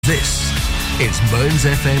This is Mearns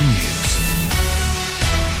FM News.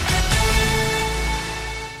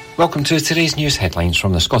 Welcome to today's news headlines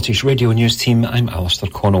from the Scottish Radio News team. I'm Alistair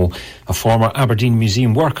Connell. A former Aberdeen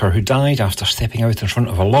Museum worker who died after stepping out in front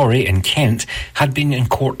of a lorry in Kent had been in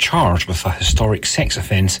court charged with a historic sex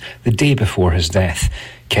offence the day before his death.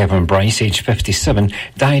 Kevin Bryce, aged 57,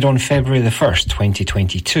 died on February the 1st,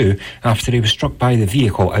 2022, after he was struck by the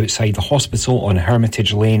vehicle outside the hospital on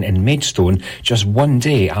Hermitage Lane in Maidstone just one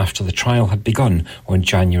day after the trial had begun on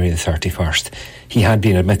January the 31st. He had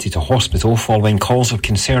been admitted to hospital following calls of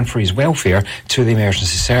concern for his welfare to the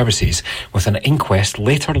emergency services, with an inquest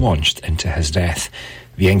later launched into his death.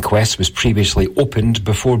 The inquest was previously opened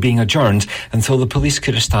before being adjourned until the police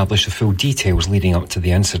could establish the full details leading up to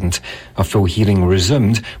the incident. A full hearing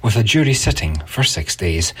resumed with a jury sitting for 6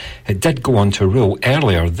 days. It did go on to rule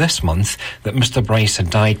earlier this month that Mr Bryce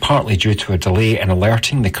had died partly due to a delay in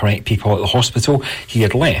alerting the correct people at the hospital he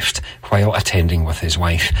had left while attending with his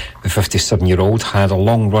wife. The 57-year-old had a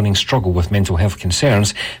long-running struggle with mental health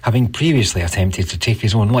concerns, having previously attempted to take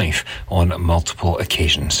his own life on multiple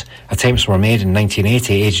occasions. Attempts were made in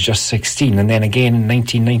 1980, aged just 16, and then again in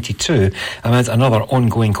 1992 amid another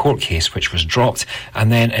ongoing court case which was dropped,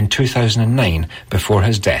 and then in 2009 before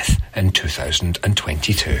his death in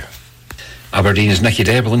 2022. Aberdeen's Nicky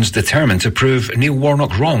Devlin's determined to prove Neil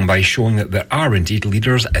Warnock wrong by showing that there are indeed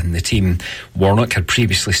leaders in the team. Warnock had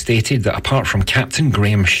previously stated that apart from captain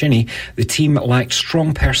Graham Shinney, the team lacked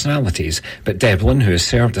strong personalities, but Devlin, who has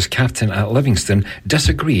served as captain at Livingston,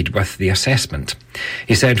 disagreed with the assessment.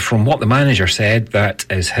 He said, from what the manager said, that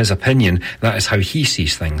is his opinion, that is how he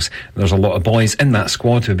sees things. There's a lot of boys in that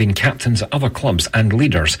squad who have been captains at other clubs and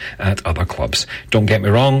leaders at other clubs. Don't get me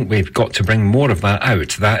wrong, we've got to bring more of that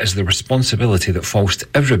out. That is the responsibility that falls to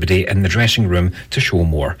everybody in the dressing room to show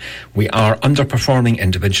more. We are underperforming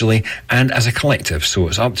individually and as a collective, so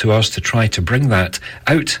it's up to us to try to bring that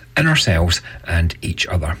out in ourselves and each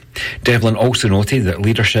other. Devlin also noted that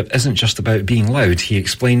leadership isn't just about being loud. He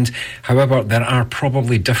explained, however, there are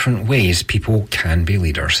probably different ways people can be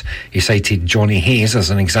leaders. He cited Johnny Hayes as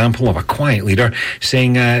an example of a quiet leader,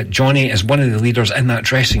 saying Johnny is one of the leaders in that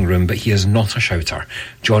dressing room, but he is not a shouter.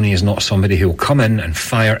 Johnny is not somebody who will come in and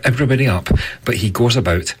fire everybody up, but he goes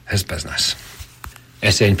about his business.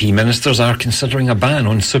 SNP ministers are considering a ban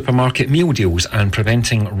on supermarket meal deals and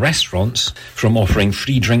preventing restaurants from offering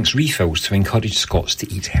free drinks refills to encourage Scots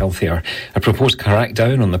to eat healthier. A proposed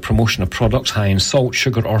crackdown on the promotion of products high in salt,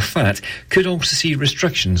 sugar or fat could also see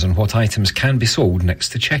restrictions on what items can be sold next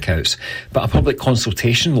to checkouts. But a public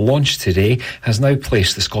consultation launched today has now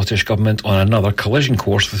placed the Scottish Government on another collision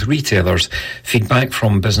course with retailers. Feedback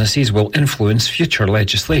from businesses will influence future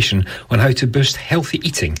legislation on how to boost healthy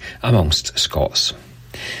eating amongst Scots.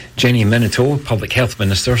 Jenny Minito, Public Health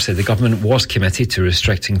Minister, said the government was committed to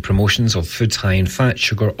restricting promotions of foods high in fat,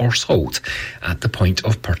 sugar or salt at the point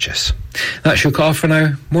of purchase. That's your call for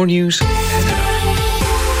now. More news.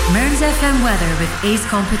 Mearns FM weather with Ace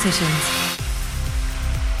Competitions.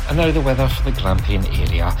 And now the weather for the Grampian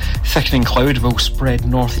area. Thickening cloud will spread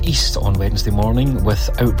northeast on Wednesday morning, with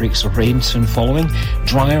outbreaks of rain soon following.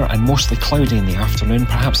 Drier and mostly cloudy in the afternoon,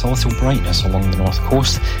 perhaps a little brightness along the north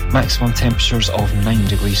coast. Maximum temperatures of 9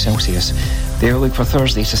 degrees Celsius. The outlook for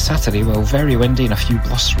Thursday to Saturday, well, very windy and a few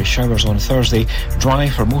blustery showers on Thursday. Dry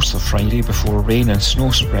for most of Friday before rain and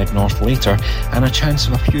snow spread north later, and a chance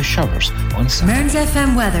of a few showers on Saturday. Mearns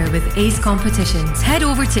FM weather with Ace Competitions. Head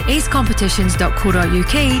over to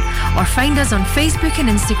acecompetitions.co.uk or find us on Facebook and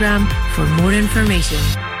Instagram for more information.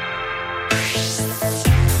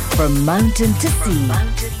 From mountain to sea,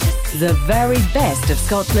 the very best of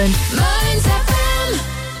Scotland. Mearns FM.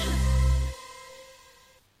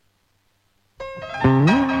 I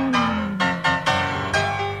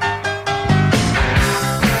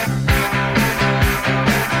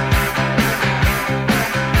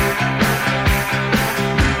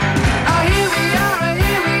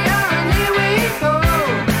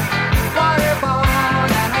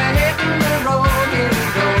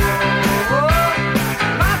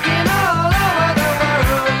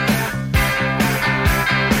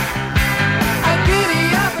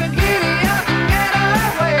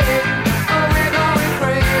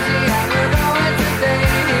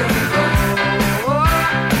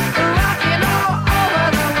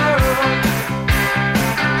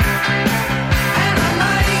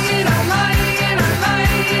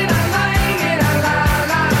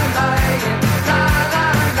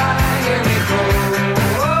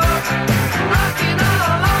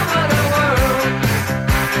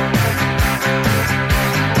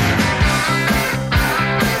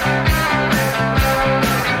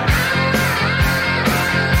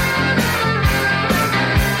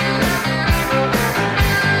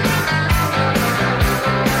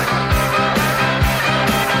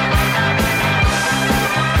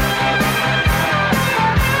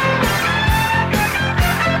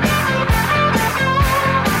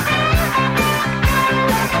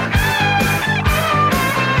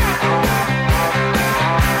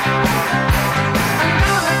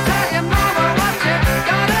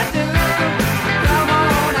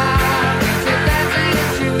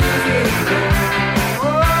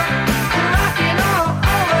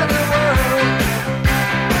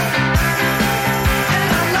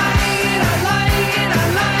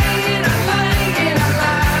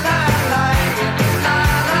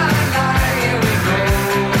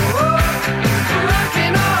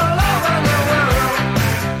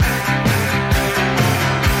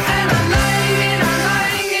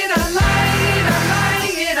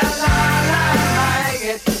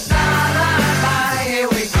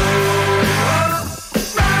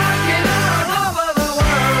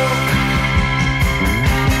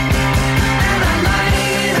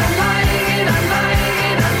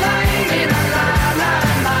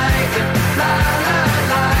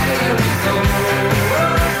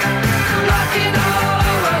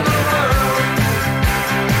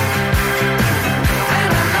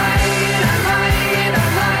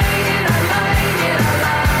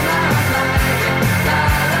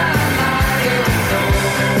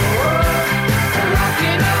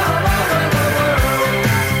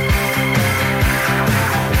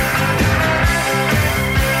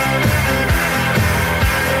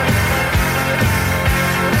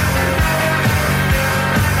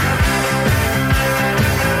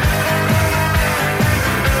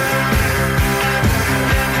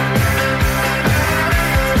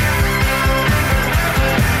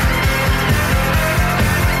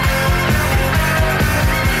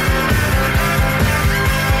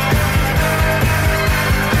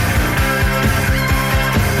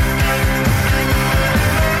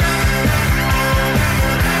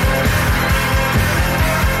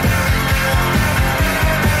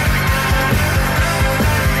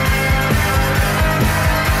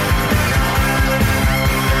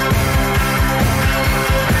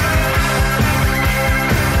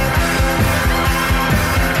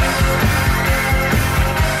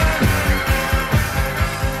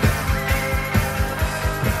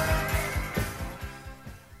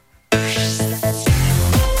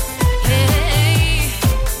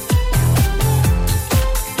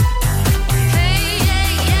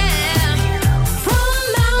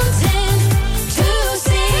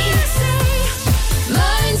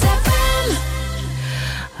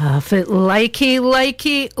Fit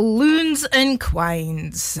likey, loons and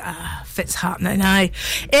quines. Fit's happening, aye.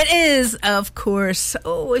 It is, of course,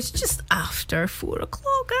 it's just after 4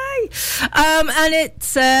 o'clock, aye. And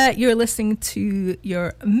it's, you're listening to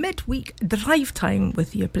your midweek drive time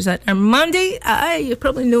with your presenter, Mandy. You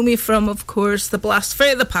probably know me from, of course, the Blast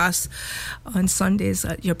Fair of the Past on Sundays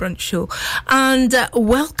at your brunch show. And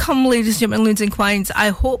welcome, ladies and gentlemen, loons and quines. I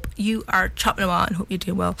hope you are chopping away and hope you're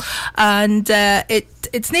doing well. And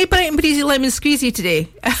it's not bright and breezy lemon squeezy today.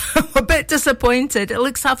 I'm a bit disappointed. It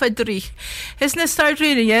looks half a dreich. Hasn't it started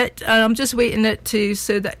raining yet? And I'm just waiting it to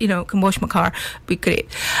so that, I can wash my car. Be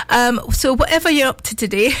great. So whatever you're up to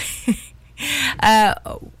today,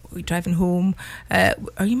 we're driving home,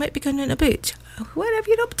 or you might be going in a boot. Whatever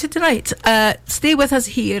you're up to tonight, stay with us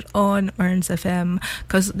here on Mearns FM,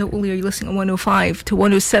 because not only are you listening on 105 to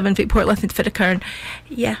 107 for Port Lethington, Fittercairn,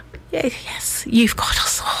 yes, you've got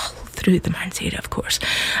us all through the Mearns area, of course.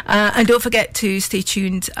 And don't forget to stay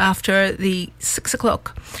tuned after the 6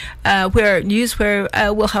 o'clock where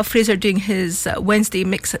we'll have Fraser doing his Wednesday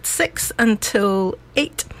mix at 6 until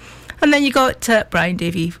 8. And then you got Brian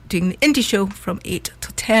Davey doing the indie show from 8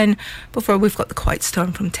 to 10 before we've got the Quiet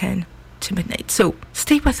Storm from 10 to midnight. So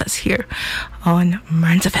stay with us here on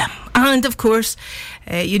Mearns FM. And of course,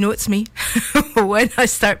 it's me when I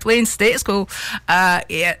start playing Status Quo.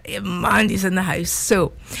 Mandy's in the house.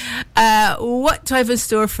 So what do I have in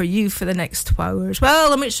store for you for the next 2 hours?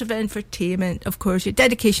 Well, a mixture of entertainment, of course, your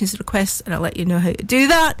dedications and requests, and I'll let you know how to do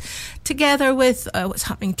that, together with what's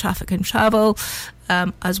happening in traffic and travel,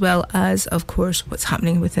 as well as, of course, what's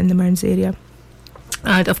happening within the Mearns area.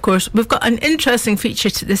 And of course, we've got an interesting feature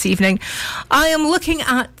this evening. I am looking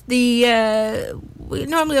at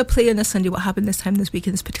normally I play on a Sunday what happened this time this week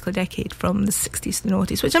in this particular decade from the 60s to the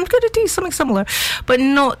noughties, which I'm going to do something similar, but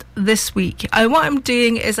not this week. What I'm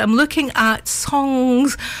doing is I'm looking at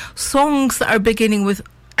songs that are beginning with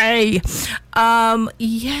A.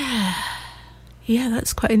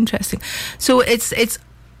 That's quite interesting. So it's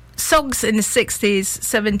songs in the 60s,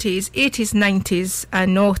 70s, 80s, 90s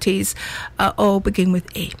and noughties all begin with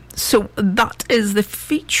A. So that is the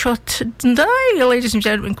feature today, ladies and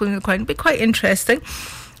gentlemen, including the Queen. It'll be quite interesting.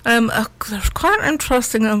 They're quite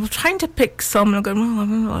interesting. I'm trying to pick some and I'm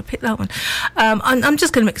going, I'll pick that one. And I'm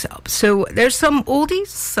just going to mix it up. So there's some oldies,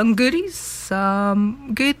 some goodies,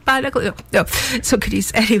 some good, bad, ugly. No, so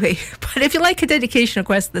goodies anyway. But if you like a dedication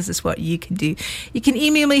request, this is what you can do. You can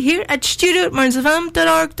email me here at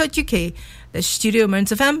studio@mearnsfm.org.uk. That's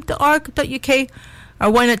studio@mearnsfm.org.uk. Or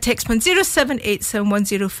why not text me on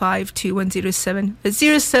 07871052107. It's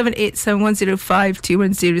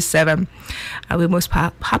 07871052107. I'll be most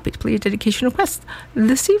happy to play your dedication request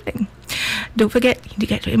this evening. Don't forget, you need to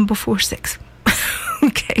get in before 6.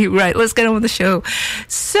 Okay, right, let's get on with the show.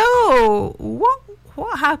 So, what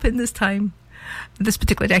happened this time, this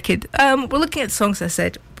particular decade? We're looking at songs, I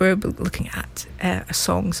said. We're looking at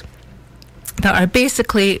songs that are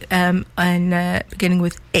basically beginning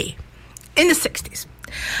with A in the 60s.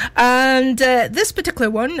 And this particular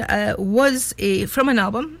one was from an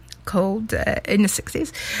album called in the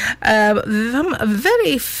 60s from a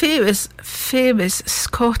very famous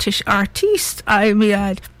Scottish artiste, I may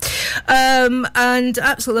add, and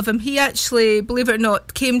absolutely love him. He actually, believe it or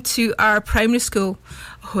not, came to our primary school.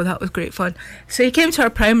 Oh, that was great fun. So he came to our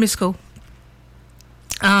primary school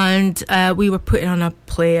and we were putting on a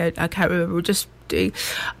play. I can't remember, we were just doing,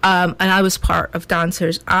 and I was part of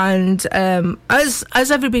dancers, and as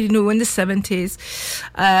everybody knew, in the 70s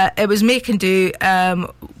it was make and do.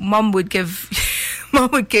 Mum would give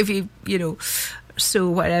you, so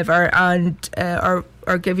whatever, and or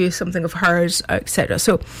give you something of hers, etc.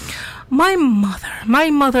 So my mother,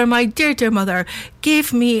 my dear mother,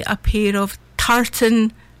 gave me a pair of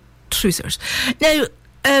tartan trousers. Now,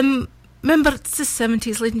 remember, it's the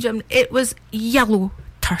 70s, ladies and gentlemen. It was yellow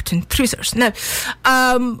tartan trousers. Now,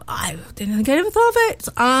 I didn't get anything of it,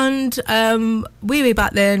 and way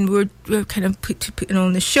back then we were kind of putting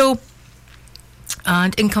on the show,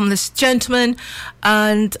 and in come this gentleman,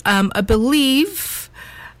 and I believe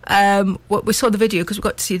what we saw the video, because we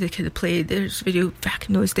got to see the kind of play. There's a video back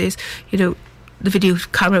in those days, the video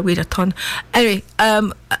camera weighed a ton. Anyway,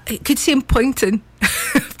 I could see him pointing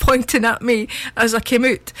at me as I came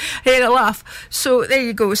out. He had a laugh. So there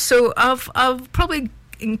you go. So I've probably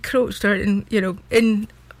encroached in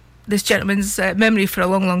this gentleman's memory for a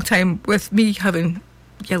long time with me having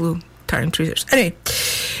yellow tartan trousers. Anyway,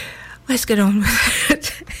 let's get on with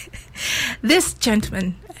it. This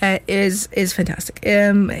gentleman is fantastic.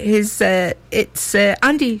 It's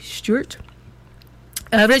Andy Stewart.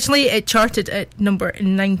 Originally, it charted at number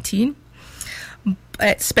 19.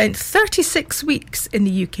 It spent 36 weeks in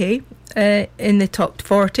the UK in the top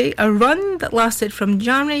 40, a run that lasted from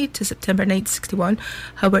January to September 1961.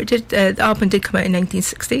 However, the album did come out in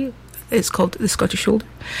 1960. It's called The Scottish Shoulder.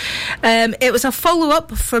 It was a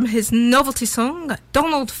follow-up from his novelty song,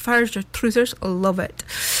 Donald Farger Truthers. Love it.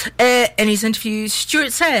 In his interview,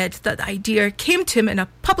 Stewart said that the idea came to him in a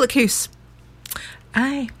public house.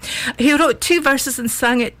 Aye. He wrote 2 verses and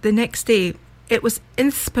sang it the next day. It was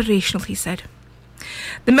inspirational, he said.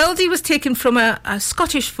 The melody was taken from a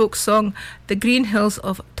Scottish folk song, The Green Hills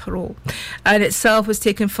of Tyrol, and itself was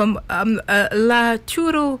taken from La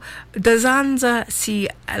Turo d'Anza si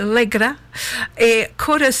Allegra, a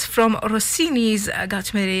chorus from Rossini's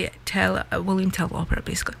Gatmere William Tell opera,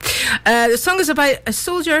 basically. The song is about a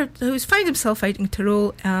soldier who's found himself fighting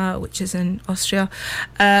Tyrol, which is in Austria,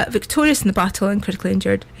 victorious in the battle and critically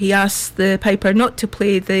injured. He asked the piper not to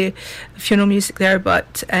play the funeral music there,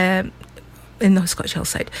 but in the Scottish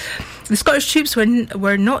hillside. The Scottish troops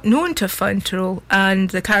were not known to have found Tyrol,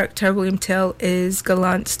 and the character William Tell is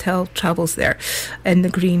Gallant Tell travels there in the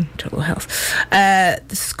green Tyrol Hills.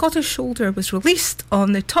 The Scottish Shoulder was released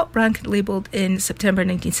on the top rank labelled in September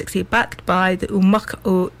 1960, backed by the Umach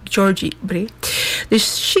o Georgie Bray. The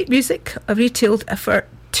sheet music retailed for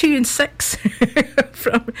 2 and 6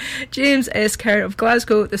 from James S. Kerr of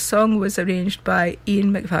Glasgow. The song was arranged by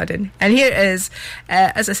Ian McFadden. And here is,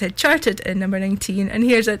 as I said, charted in number 19. And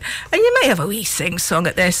here's it. And you might have a wee sing-song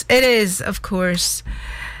at this. It is, of course,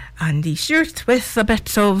 Andy Stewart with a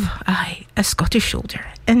bit of A Scottish Shoulder.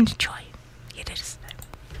 Enjoy. Here it is.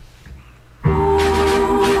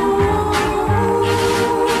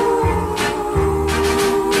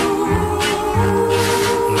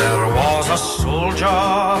 A soldier,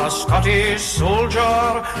 a Scottish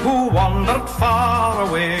soldier, who wandered far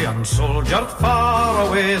away and soldiered far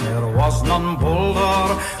away. There was none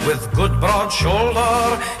bolder, with good broad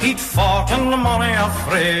shoulder. He'd fought in many a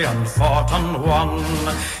fray and fought and won.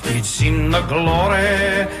 He'd seen the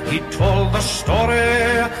glory, he'd told the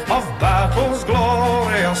story of battles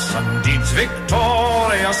glorious and deeds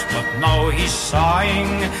victorious. But now he's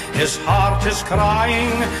sighing, his heart is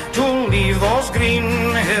crying, to leave those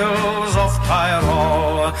green hills of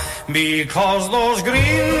Tyrol, because those green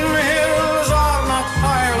hills are not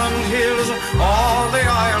Highland hills or the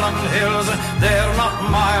Island hills. They're not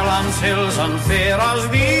Mylands hills, and fair as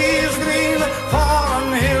these green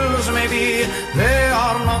foreign hills may be, they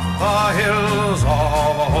are not the hills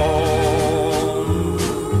of home.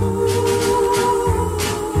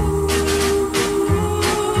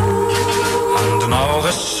 And now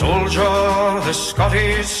the soldier, the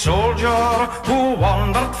Scottish soldier, who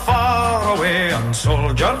wandered far away and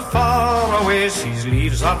soldiered far away, sees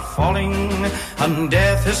leaves are falling and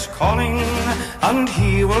death is calling, and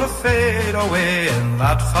he will fade away in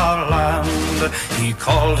that far land. He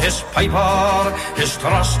called his piper, his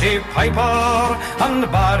trusty piper, and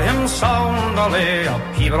bade him sound a lay, a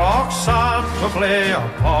pibroch sad to play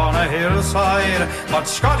upon a hillside, but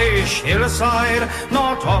Scottish hillside,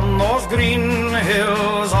 not on those green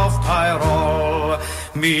hills of Tyrol,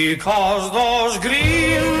 because those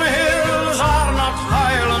green hills are not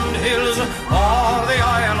Highland hills or the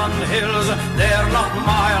Island hills. They're not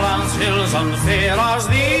Mylands hills, and fair as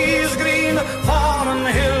these green foreign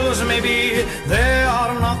hills may be, they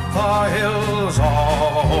are not the hills of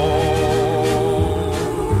home.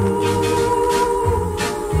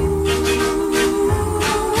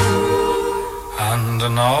 And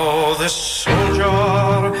now this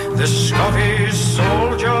soldier, this Scottish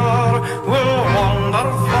soldier, will wander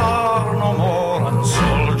far no more and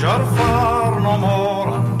soldier far no more,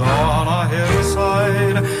 and on a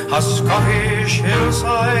hillside, a Scottish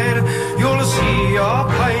hillside, you'll see a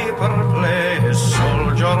piper play his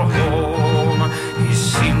soldier home. He's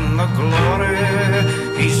seen the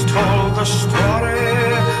glory, he's told the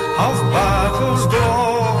story of battles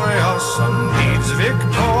glorious and deeds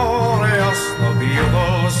victorious. The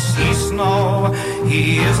bugles cease now,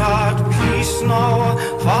 he is at peace now,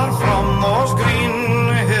 far from those green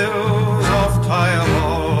hills of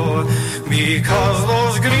Tyrol, because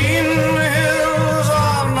those green hills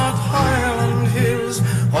are not Highland hills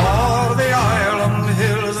or the Island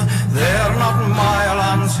hills. They're not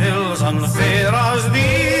Mylands hills, and fair as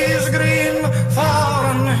these green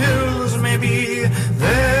foreign hills may be,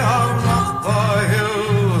 they are not the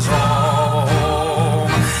hills of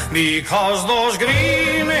home, because those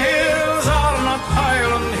green hills are not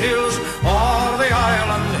Highland hills or the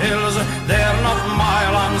Island hills. They're not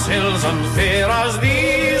Mylands hills, and fair as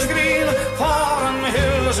these green foreign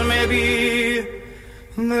hills may be,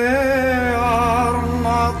 they are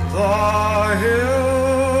not the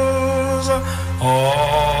hills of home.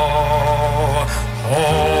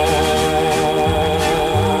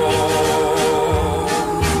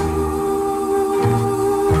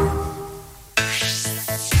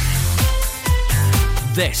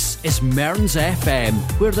 is Mearns FM,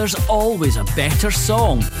 where there's always a better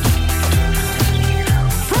song.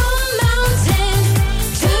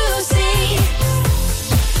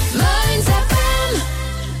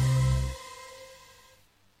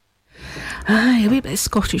 A wee bit of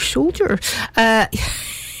Scottish Soldier.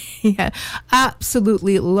 Yeah,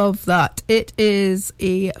 absolutely love that. It is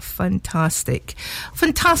a fantastic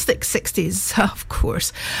 60s, of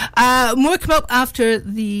course. More come up after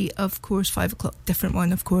the, of course, 5 o'clock. Different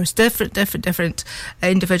one, of course. Different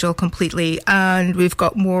individual completely. And we've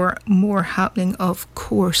got more happening, of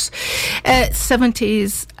course.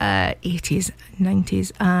 70s, 80s,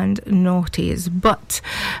 90s and noughties. But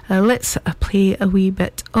let's play a wee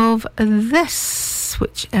bit of this,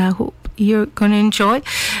 which I hope you're going to enjoy.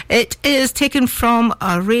 It is taken from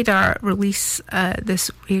a Radar release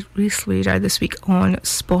this week on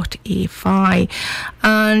Spotify,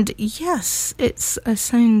 and yes, it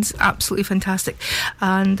sounds absolutely fantastic,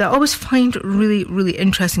 and I always find really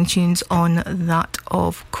interesting tunes on that,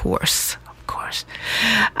 of course.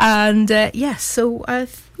 And yes, so I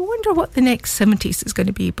wonder what the next 70s is going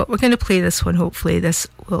to be, but we're going to play this one. Hopefully this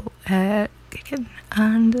will kick in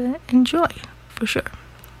and enjoy for sure.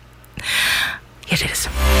 Here it is.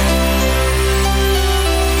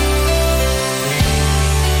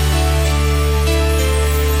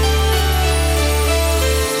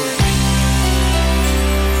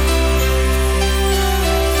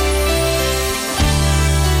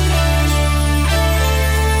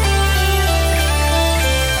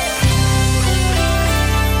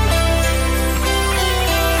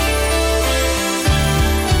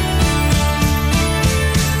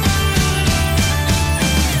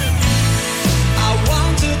 I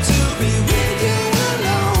wanted to be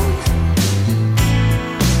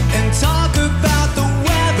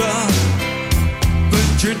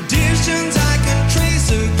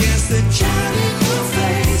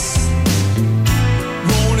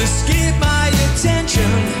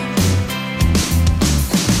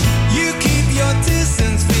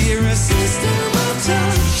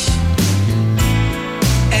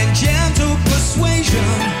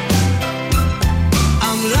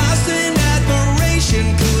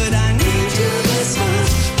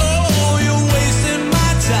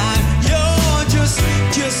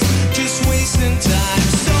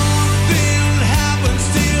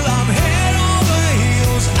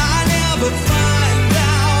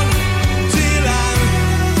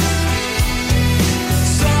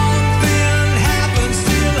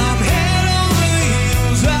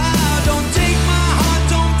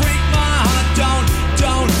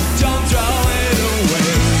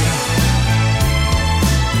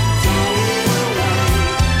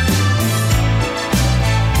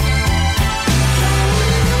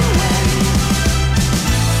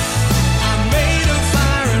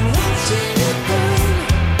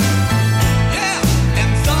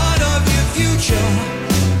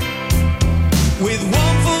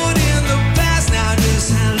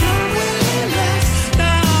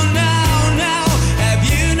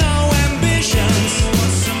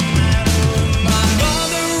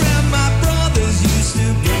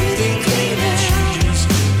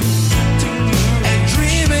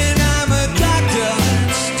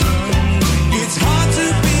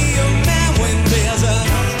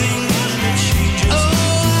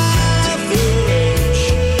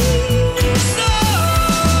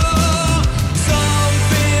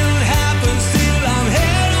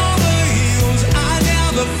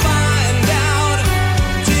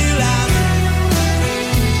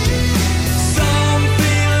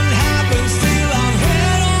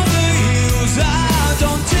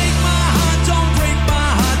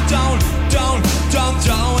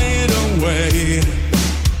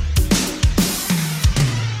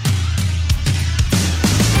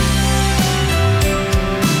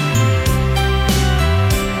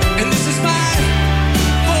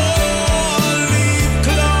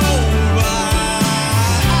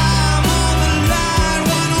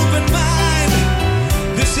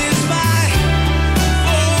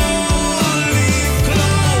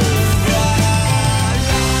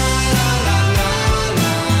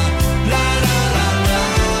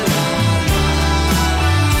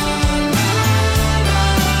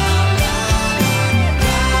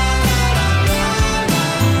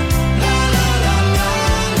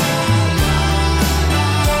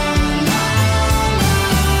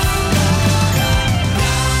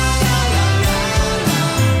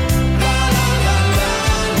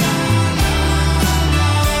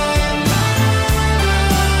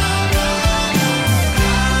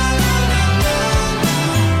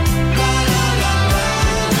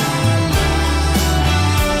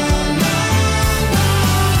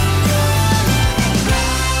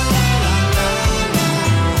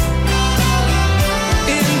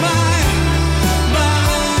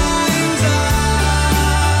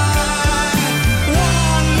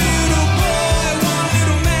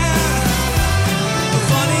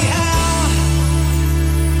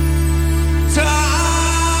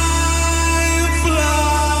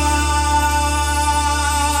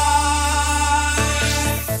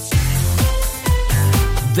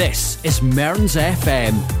This is Mearns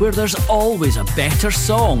FM, where there's always a better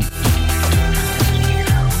song.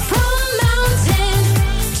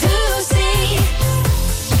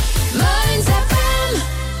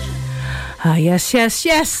 Yes.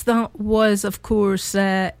 That was, of course,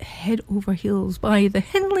 Head Over Heels by the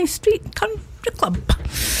Hindley Street Country Club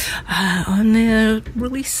on the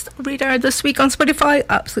release radar this week on Spotify.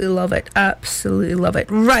 Absolutely love it.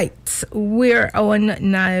 Right, we're on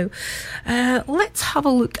now. Let's have a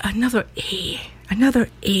look. Another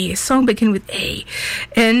A song beginning with A.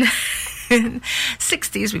 In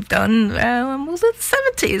 60s we've done, was it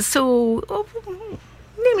 70s? So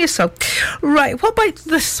name your song. Right, what about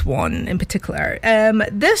this one in particular?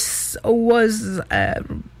 This was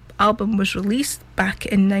album was released back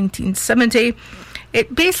in 1970.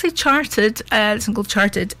 It basically charted, single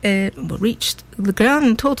charted, reached the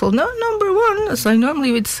grand total, not number one, as I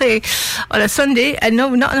normally would say on a Sunday, and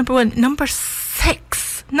no, not number one, number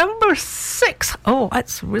six. Oh,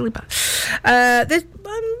 that's really bad.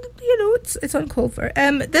 It's uncalled for.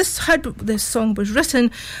 This song was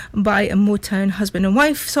written by a Motown husband and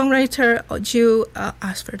wife songwriter duo,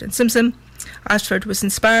 Ashford and Simpson. Ashford was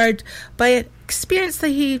inspired by an experience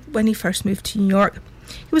that when he first moved to New York.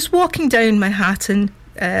 He was walking down Manhattan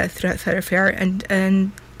throughout Thoroughfare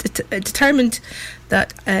and determined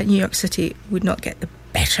that New York City would not get the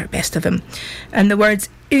best of him. And the words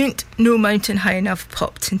 "ain't no mountain high enough"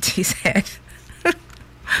 popped into his head.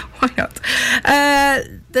 Why not?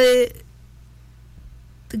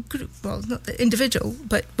 The group, well, not the individual,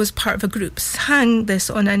 but was part of a group, sang this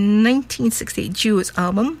on a 1968 duos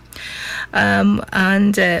album,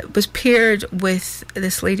 and was paired with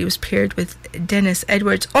Dennis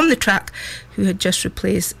Edwards on the track, who had just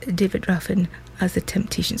replaced David Ruffin as the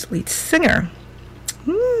Temptations' lead singer.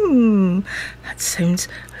 That sounds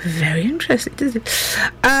very interesting, doesn't it?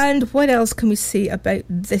 And what else can we say about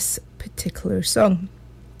this particular song?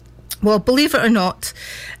 Well, believe it or not,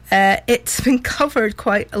 it's been covered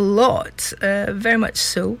quite a lot, very much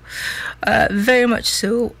so,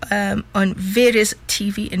 on various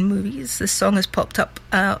TV and movies. This song has popped up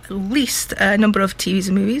at least a number of TVs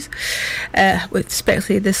and movies, with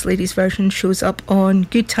especially this lady's version shows up on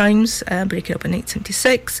Good Times, Break It Up in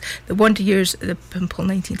 1976, The Wonder Years, The Pimple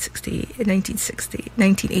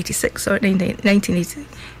 1986, or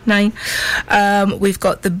 1989. We've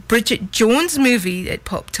got the Bridget Jones movie that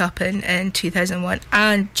popped up in 2001,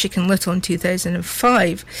 and Chicken Little in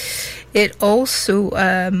 2005. It also,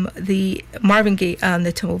 the Marvin Gaye and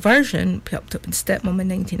the Timble version popped up in Stepmom in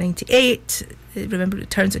 1998. Remember It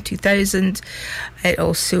Returns in 2000. It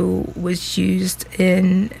also was used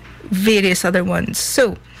in various other ones.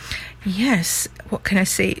 So, yes, what can I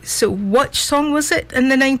say? So, what song was it in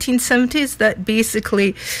the 1970s that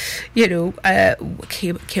basically,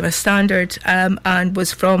 came a standard, and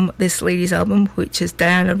was from this lady's album, which is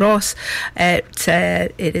Diana Ross? It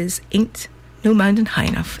is Ain't No Mountain High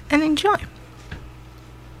Enough. And enjoy.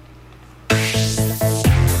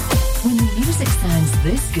 When the music sounds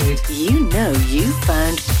this good, you know you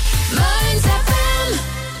found Mearns FM.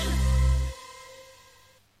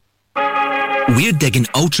 We're digging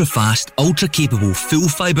ultra-fast, ultra-capable,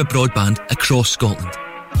 full-fibre broadband across Scotland.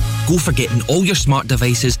 Go for getting all your smart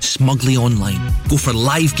devices smugly online. Go for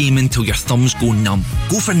live gaming till your thumbs go numb.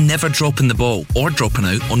 Go for never dropping the ball or dropping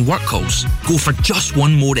out on work calls. Go for just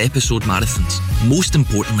one more episode marathons. Most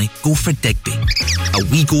importantly, go for Digby. A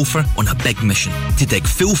wee gopher on a big mission to dig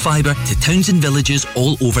full fibre to towns and villages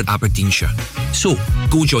all over Aberdeenshire. So,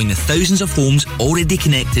 go join the thousands of homes already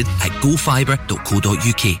connected at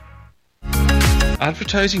gofibre.co.uk.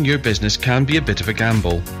 Advertising your business can be a bit of a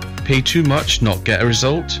gamble. Pay too much, not get a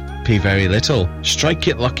result. Pay very little, strike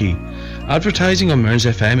it lucky. Advertising on Mearns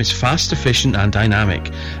FM is fast, efficient and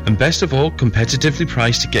dynamic, and best of all, competitively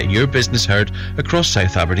priced to get your business heard across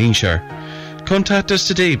South Aberdeenshire. Contact us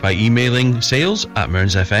today by emailing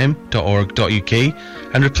sales@mearnsfm.org.uk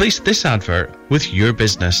and replace this advert with your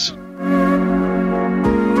business.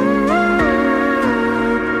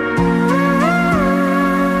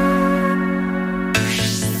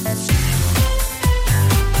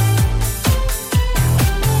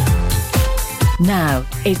 Now,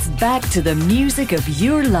 it's back to the music of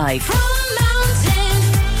your life. From mountain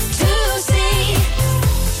to sea,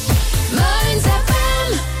 Mearns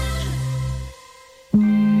FM.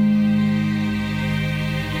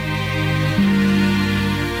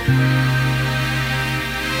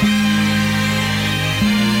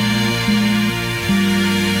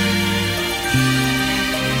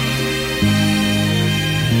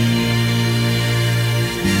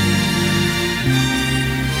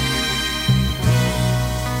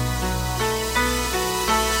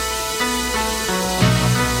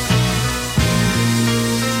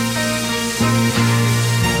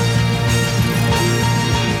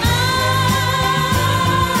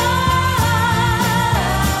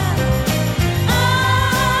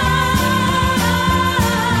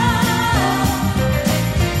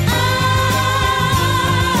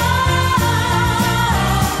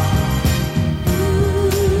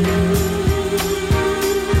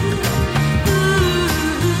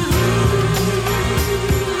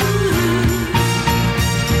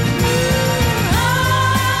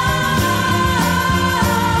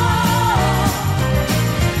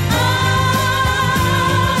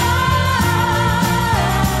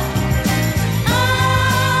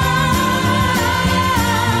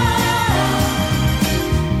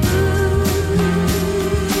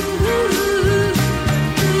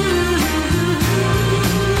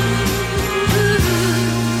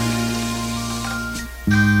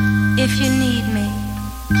 If you need me,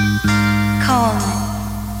 call me.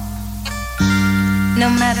 No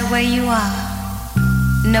matter where you are,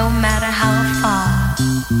 no matter how far,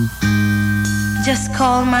 just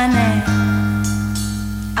call my name.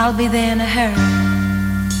 I'll be there in a hurry.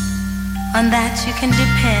 On that you can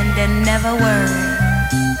depend and never worry.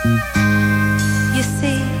 You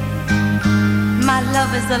see, my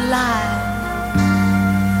love is alive.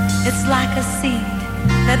 It's like a seed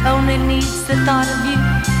that only needs the thought of you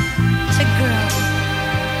to grow.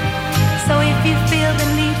 So if you feel the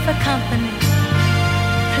need for company,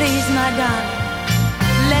 please, my darling,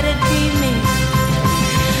 let it be me.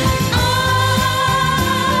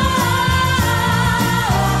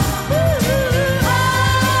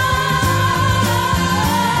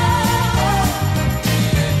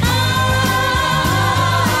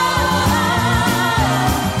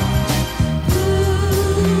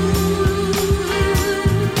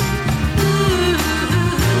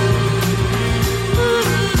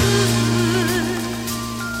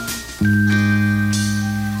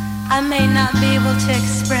 I may not be able to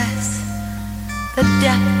express the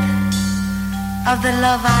depth of the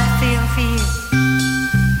love I feel for you,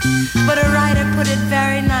 but a writer put it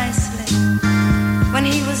very nicely. When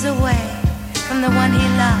he was away from the one he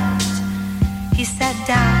loved, he sat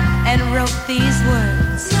down and wrote these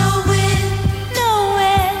words. No wind, no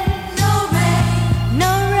wind, no rain,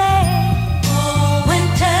 no rain. Oh,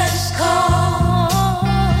 winter's cold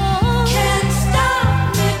can't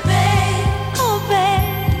stop me, babe. Oh, babe.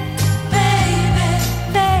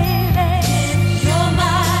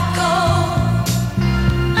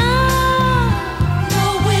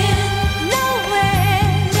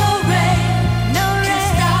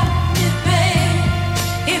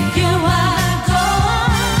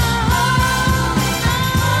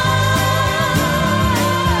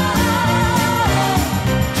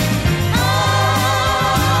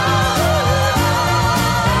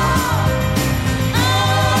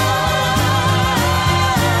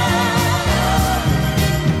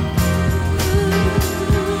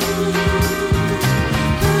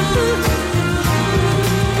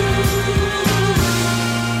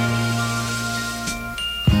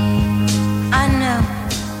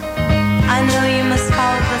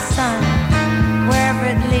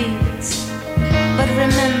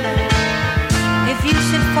 Remember, if you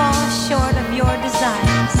should fall short of your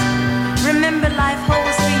desires, remember life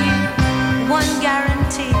holds for you one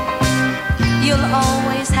guarantee: you'll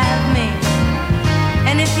always have me.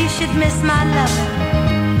 And if you should miss my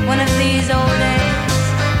loving one of these old days,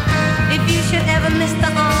 if you should ever miss the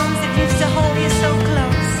arms that used to hold you so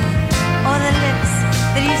close, or the lips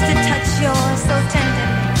that used to touch yours so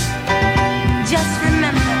tenderly, just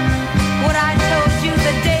remember what I told you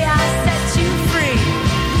the day I set you free.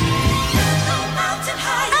 No mountain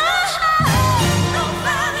high enough, no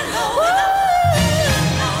valley low enough,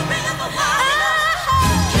 no river wide enough,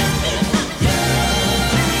 keep me from you.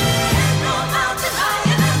 No mountain high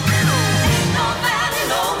enough, no valley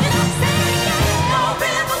low enough, no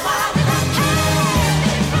river wide enough, keep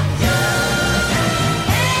me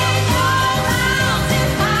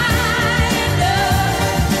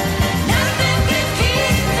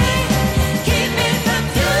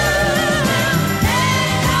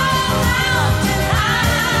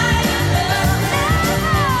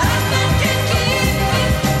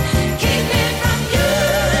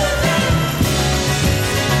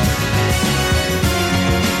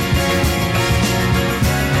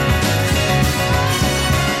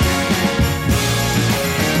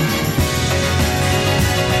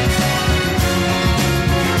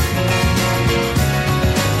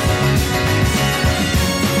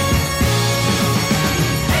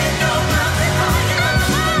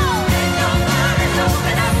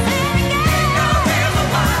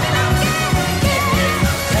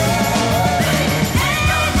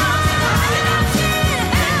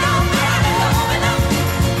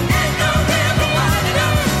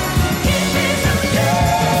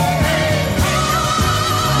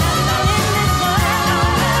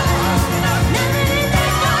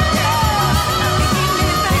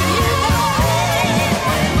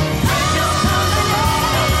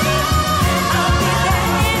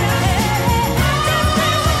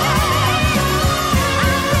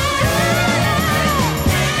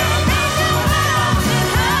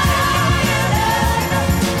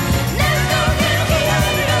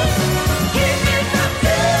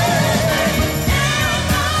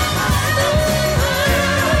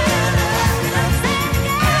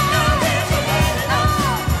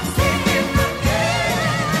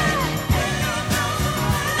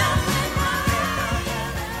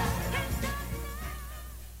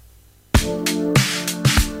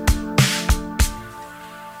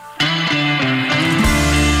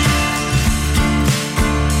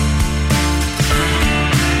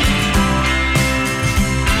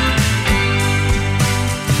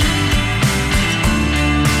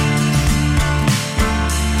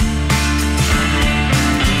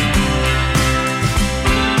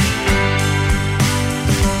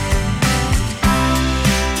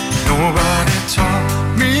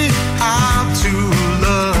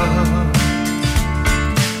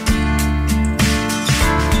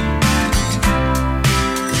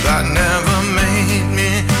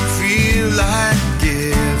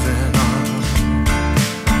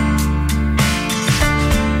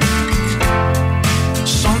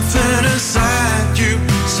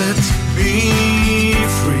sets me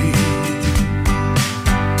free.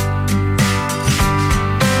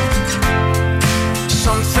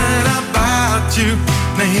 Something about you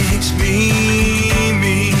makes me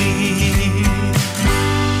me.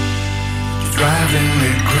 You're driving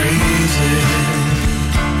me crazy.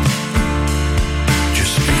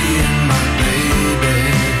 Just being my baby.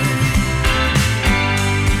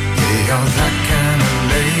 Yeah, you're that kind of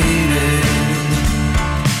lady.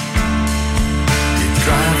 You're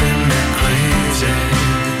driving me crazy.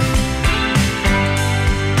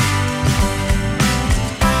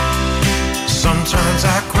 Sometimes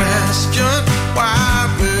I question why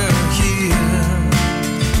we're here.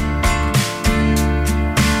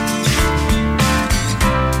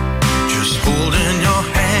 Just holding your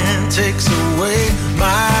hand takes away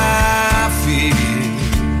my fears.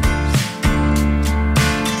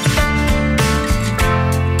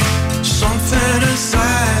 Something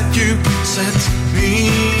inside you sets me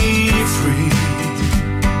free.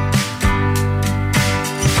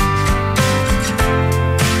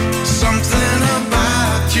 Something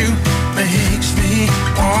about you makes me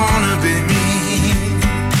wanna be me.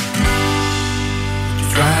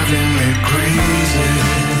 You're driving me crazy.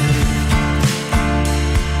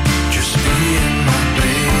 Just being my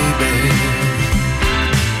baby.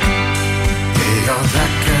 Yeah, you're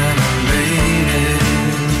that kind of lady.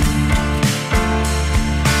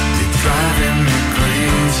 You're driving me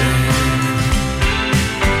crazy.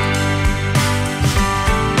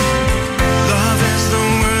 Love is the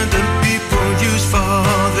word that people use for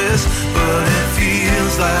this, but it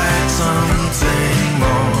feels like something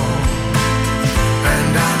more.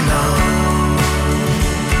 And I know,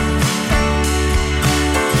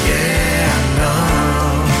 yeah, I know.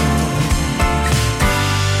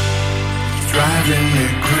 You're driving me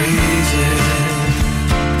crazy.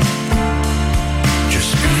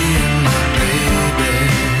 Just being my baby.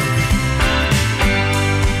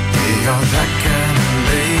 Yeah, you're that kind of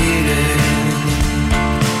lady.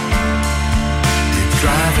 You're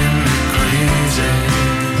driving me crazy.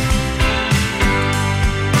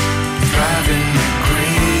 You're driving me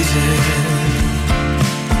crazy.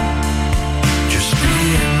 Just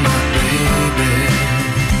being my baby.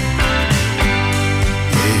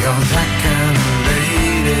 Yeah, you're that kind of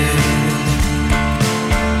lady.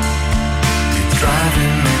 You're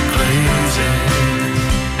driving me crazy.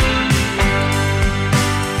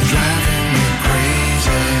 You're driving me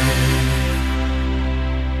crazy.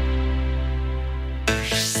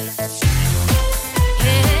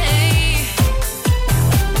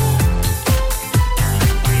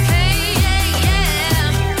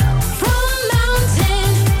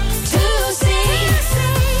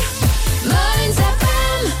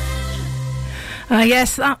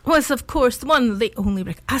 Yes, that was, of course, the one, the only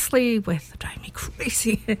Rick Astley with Drive Me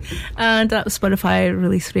Crazy. And that was Spotify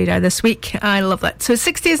released radar this week. I love that. So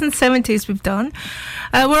 60s and 70s we've done.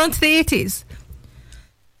 We're on to the 80s.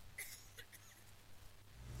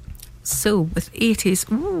 So with 80s,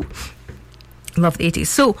 ooh, love the 80s.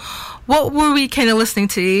 So what were we kind of listening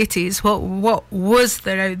to the 80s? What was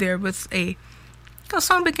there out there with a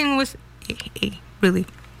song beginning with A really?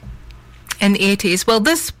 In the 80s. Well,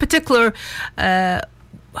 this particular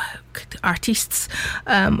artists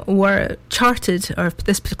were charted, or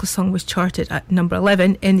this particular song was charted at number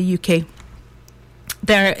 11 in the UK.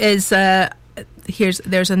 There is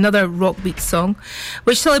there's another rock beat song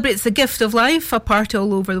which celebrates the gift of life, a party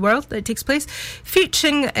all over the world that takes place,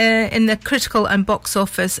 featuring in the critical and box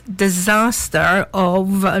office disaster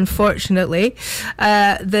of, unfortunately,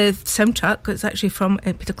 the soundtrack. It's actually from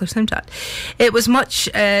a particular soundtrack. It was much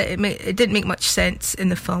it didn't make much sense in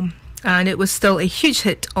the film, and it was still a huge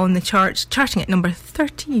hit on the charts, charting at number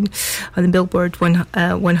 13 on the Billboard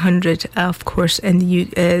 100, of course, in the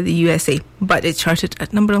USA, but it charted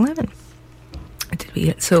at number 11. Did we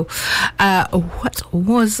hit? So, what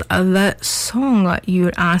was the song,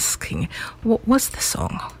 you're asking? What was the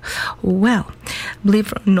song? Well,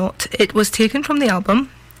 believe it or not, it was taken from the album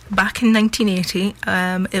back in 1980.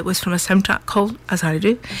 It was from a soundtrack called As I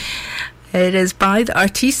Do. It is by the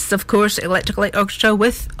artists, of course, Electric Light Orchestra,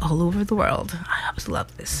 with All Over the World. I absolutely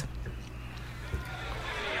love this.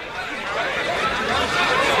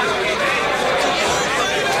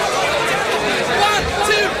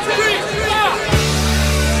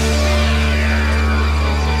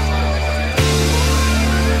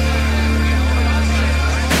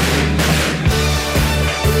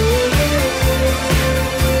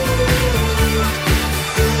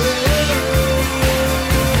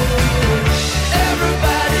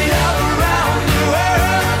 Everybody all around the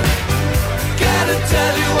world, gotta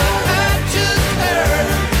tell you what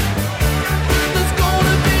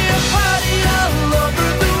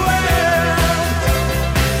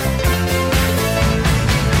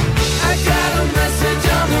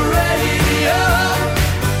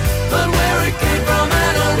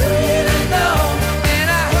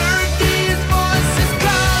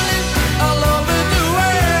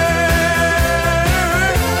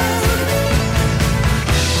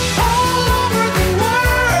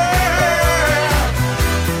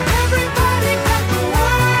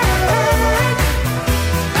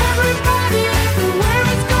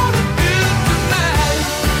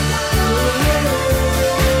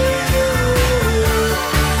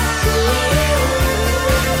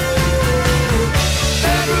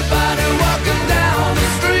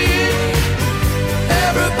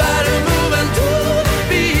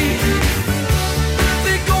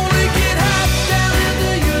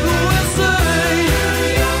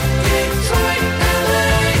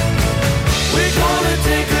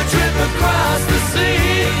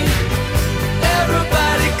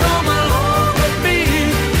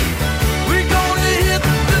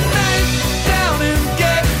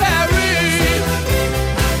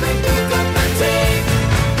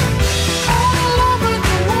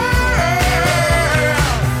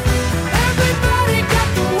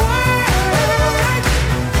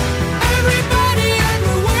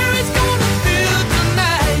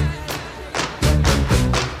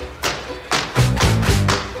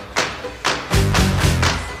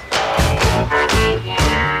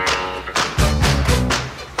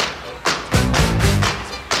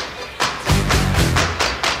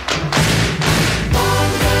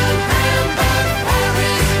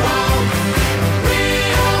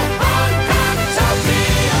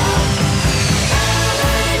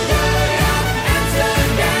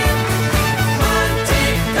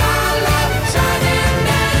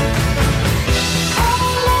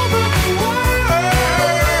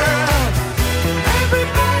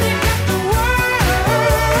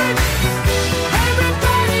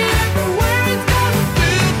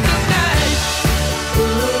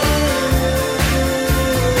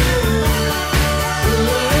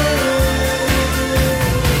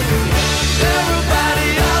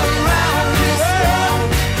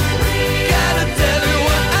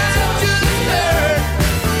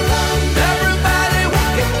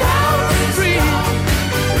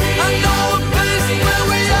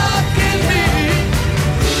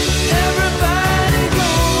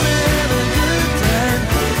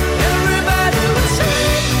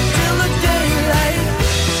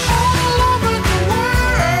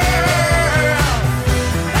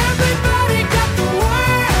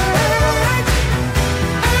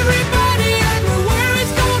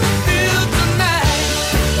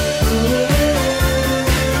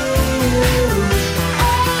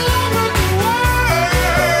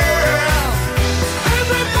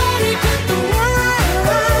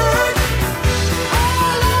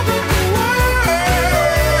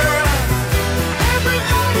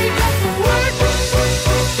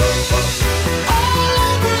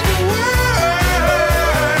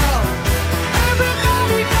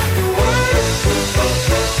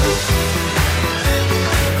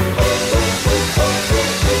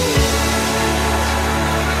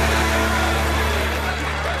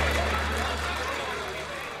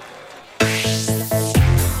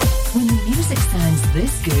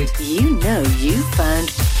found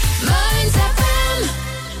Mearns FM.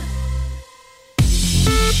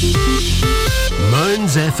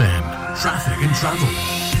 Mearns FM. Traffic and travel.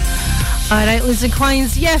 Alright, Liz and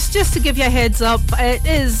Quines, yes, just to give you a heads up, it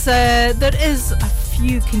is there is a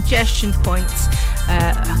few congestion points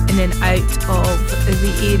in and out of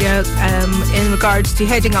the area in regards to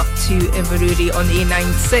heading up to Inverurie on the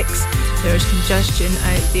A96. There's congestion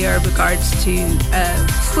out there in regards to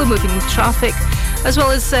slow moving traffic, as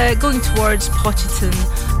well as going towards Potterton.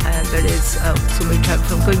 There is slow moving traffic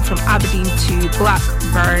going from Aberdeen to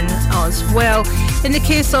Blackburn as well. In the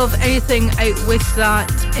case of anything out with that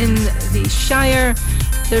in the Shire,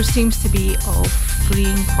 there seems to be all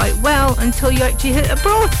fleeing quite well until you actually hit a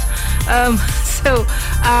broth. So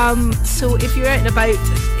if you're out and about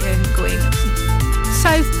and going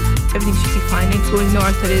south, everything should be fine. And going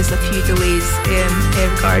north, there is a few delays in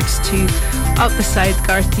regards to up beside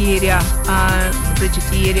Garthy area,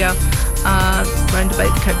 Bridgety area, round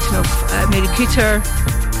about the County of Mary Cooter,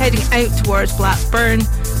 heading out towards Blackburn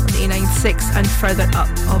on the A96, and further up,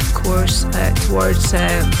 of course, towards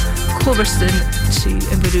Cloverston to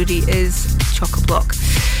Inverurie is chock-a-block.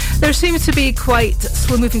 There seems to be quite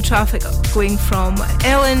slow-moving traffic going from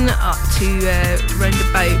Ellen up to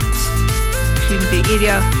roundabout Bay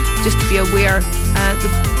area. Just to be aware,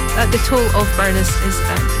 the toll of Burness is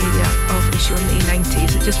an area of issue on the A90,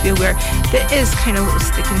 so just be aware there is kind of little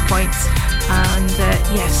sticking points, and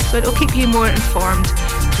yes, but it'll keep you more informed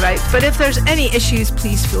throughout. But if there's any issues,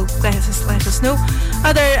 please feel let us know.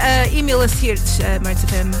 Either email us here at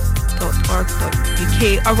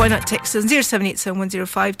mearnsfm.org.uk, or why not text us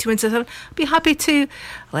 07871052177. I'll be happy to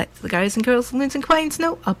let the guys and girls and Loons and Quines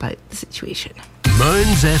know about the situation.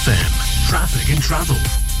 Mearns FM. Traffic and travel.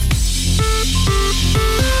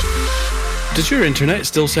 Does your internet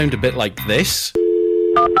still sound a bit like this?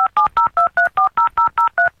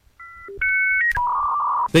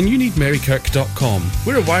 Then you need Marykirk.com.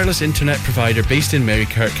 We're a wireless internet provider based in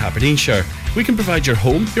Marykirk, Aberdeenshire. We can provide your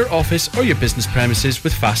home, your office or your business premises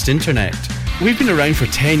with fast internet. We've been around for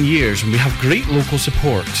 10 years and we have great local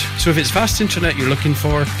support. So if it's fast internet you're looking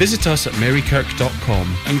for, visit us at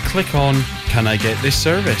Marykirk.com and click on Can I Get This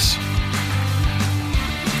Service?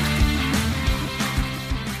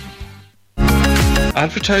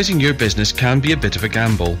 Advertising your business can be a bit of a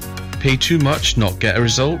gamble. Pay too much, not get a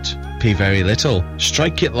result. Pay very little,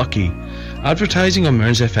 strike it lucky. Advertising on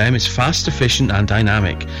Mearns FM is fast, efficient and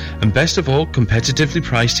dynamic, and best of all, competitively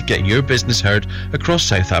priced to get your business heard across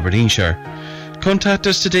South Aberdeenshire. Contact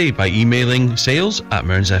us today by emailing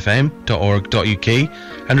sales@mearnsfm.org.uk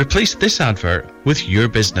and replace this advert with your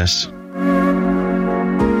business.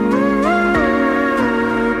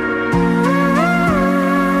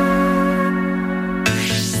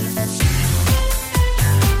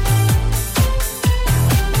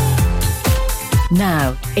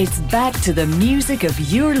 Now, it's back to the music of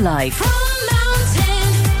your life. From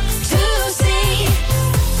mountain to sea,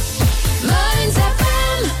 Mearns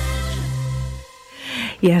FM.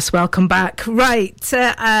 Yes, welcome back. Right,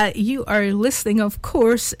 you are listening, of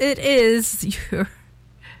course. It is your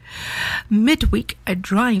midweek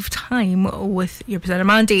drive time with your presenter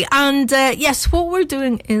Mandy. And yes, what we're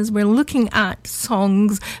doing is we're looking at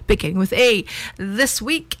songs beginning with A this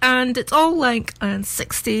week, and it's all like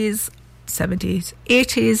 60s, 70s,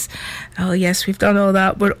 80s. Oh yes, we've done all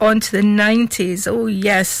that. We're on to the 90s. Oh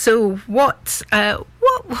yes. So what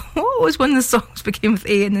was one of the songs began with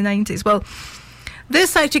A in the 90s? Well,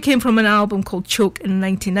 this actually came from an album called Choke in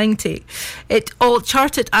 1990. It all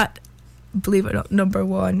charted at, believe it or not, number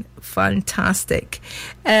one. Fantastic.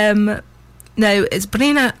 Now it's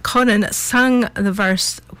Brenna Connon sang the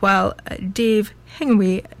verse while Dave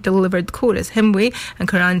Hingway delivered the chorus. Hingway and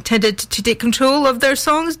Coran tended to take control of their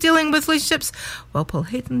songs dealing with relationships, while Paul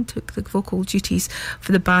Hayden took the vocal duties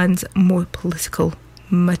for the band's more political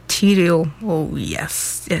material. Oh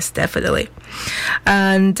yes, definitely.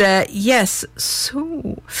 And yes,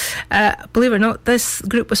 so believe it or not, this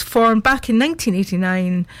group was formed back in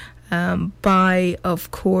 1989 by,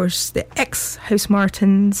 of course, the ex-House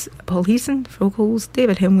Martins, Paul Heaton, vocals,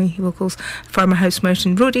 David Himway, vocals, former House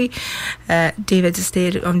Martin Brody. David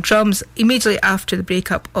stayed on drums immediately after the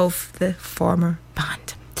breakup of the former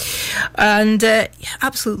band. And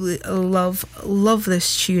absolutely love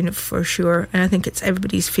this tune for sure, and I think it's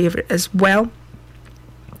everybody's favourite as well.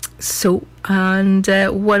 So, and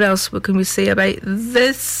what else can we say about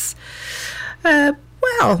this?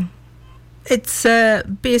 Well, it's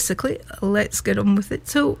basically, let's get on with it.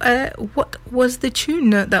 So what was the tune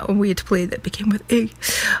that we had to play that became with A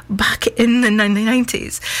back in the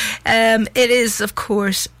 1990s? It is, of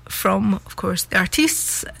course, from, of course, the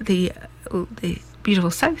artists, the Beautiful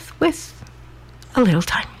South with a little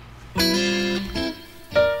time. I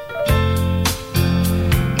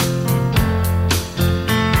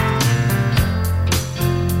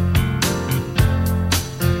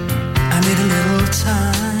need a little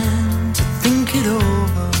time to think it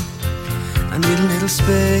over. I need a little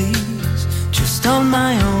space just on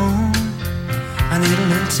my own. I need a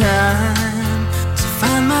little time to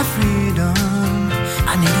find my freedom.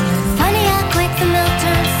 I need a little. Funny how quick the milk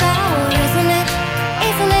turns sour, isn't it?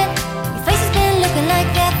 Isn't it? Your face has been looking like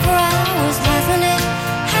that for hours, hasn't it?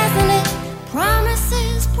 Hasn't it?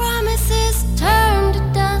 Promises, promises turn to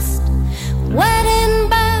dust. Wedding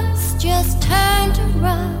bells just turn to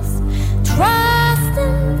rust. Trust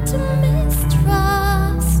into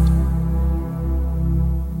mistrust.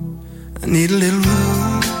 I need a little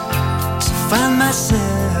room to find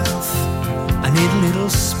myself. I need a little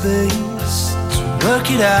space to work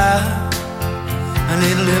it out. I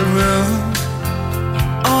need a little room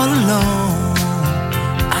all alone.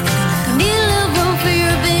 I need a little room for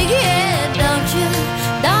your big head, don't you?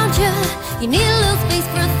 Don't you? You need a little space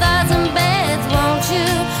for 1,000 beds, won't you?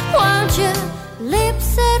 Won't you? Lips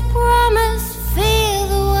that promise, feel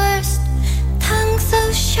the worst. Tongue so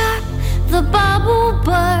sharp, the bubble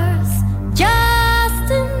bursts. Just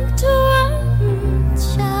into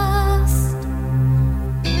unjust.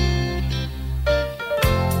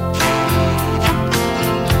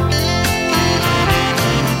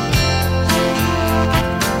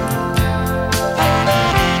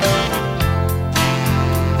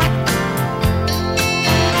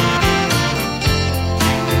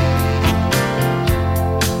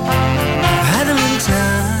 I've had a little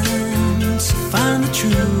time to find the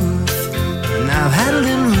truth, and I've had a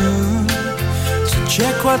little room to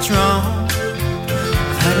check what's wrong.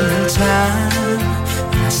 I've had a little time,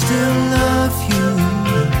 and I still love you.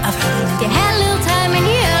 I've had a little. You had a little time and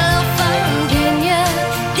you had a little fun, didn't ya?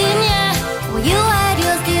 Didn't ya? Well, you had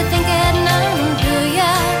yours, do you think I had none? Do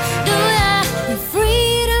ya? Do ya? The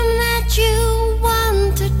freedom that you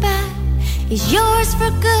wanted back is yours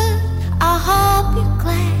for good. I hope you're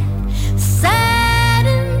glad. Sad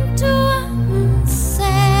into unsaid.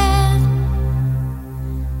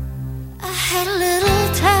 I had a little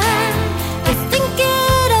time to think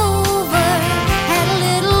it over. Had a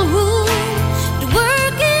little room to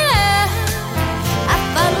work it out. I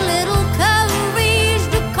found a little courage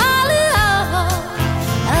to call it off.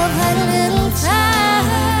 I've had a little time.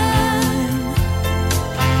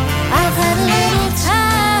 I've had a little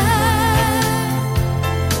time.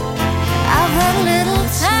 I've had a little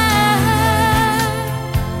time.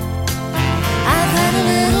 I've had a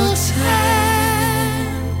little time.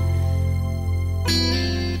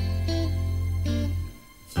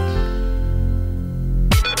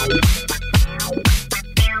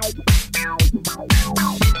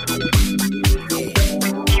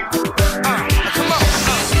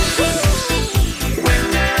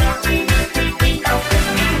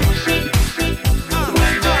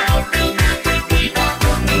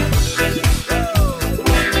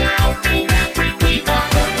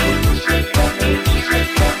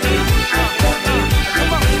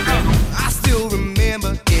 I still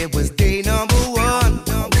remember it was day number one.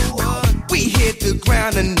 We hit the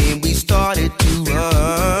ground and then we started to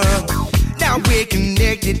run. Now we're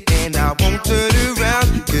connected and I won't turn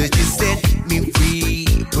around, 'cause you set me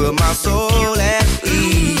free, put my soul at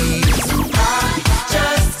ease. I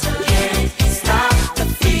just can't stop the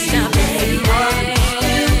feeling.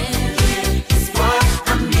 It's what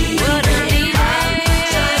I need. I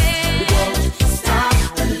just won't stop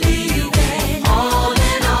believing. On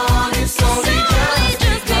and on, it's only just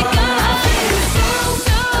begun. I feel so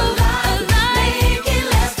alive. Make it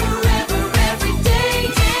last forever, every day.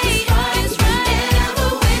 It's right whenever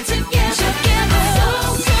we're together. So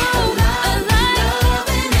alive,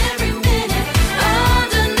 loving every minute.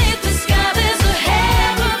 Underneath the sky, there's a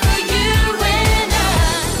heaven for you and I.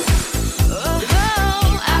 Oh,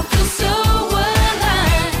 I feel so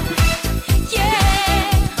alive. Yeah.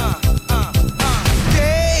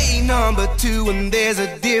 Day number 2 and there's a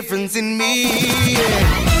difference in me. Yeah.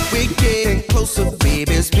 We're getting closer,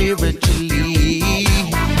 baby, spiritually.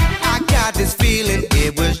 I got this feeling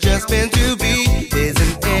it was just meant to be. There's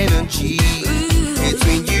an energy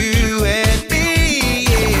between you and me.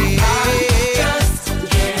 Yeah. I just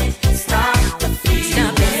can't stop the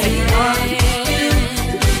feeling.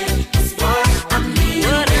 It's what I need.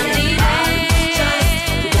 I just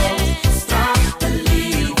won't stop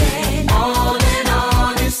believing. On and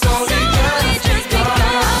on, it's only just begun.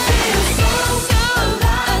 I feel so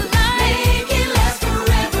alive. Make it last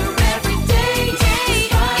forever, every day.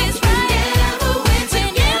 It's right whenever we're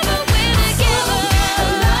together.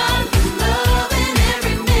 Alive and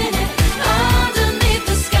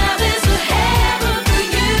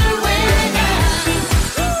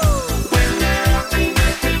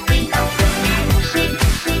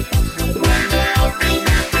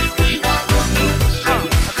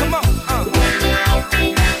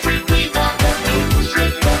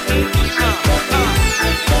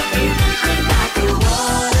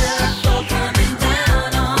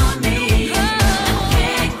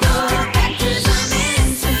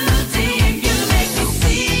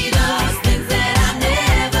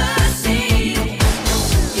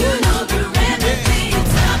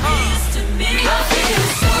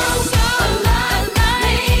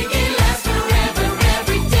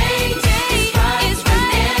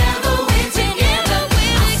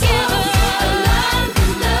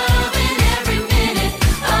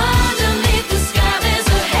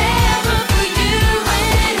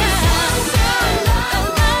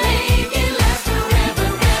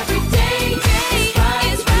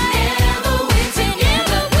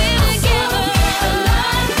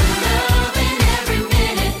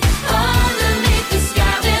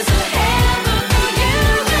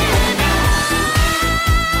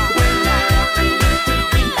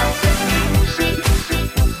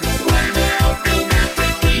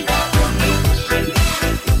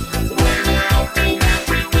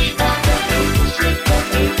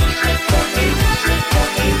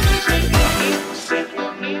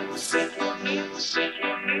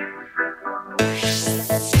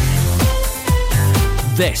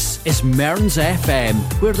This is Mearns FM,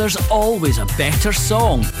 where there's always a better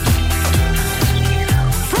song.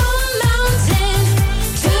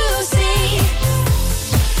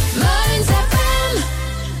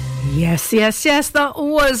 Yes, yes, yes, that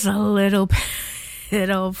was a little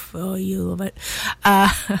bit of, oh, you love it.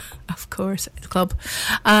 Of course, the club.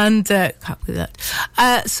 And can't believe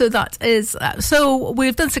that. So that is, so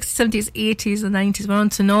we've done 60s, 70s, 80s, and 90s. We're on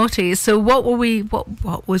to noughties. So what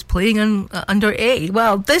was playing under A?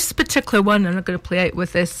 Well, this particular one, and I'm going to play out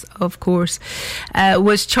with this, of course,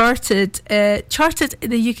 was charted in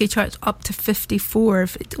the UK charts up to 54.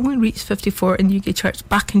 It only reached 54 in the UK charts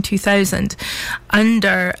back in 2000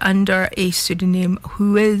 under a pseudonym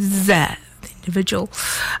who is the individual.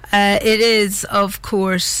 It is, of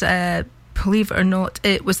course, believe it or not,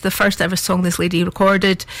 it was the first ever song this lady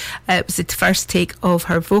recorded. It was the first take of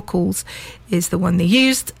her vocals, is the one they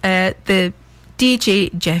used. The DJ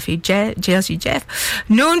Jazzy Jeff,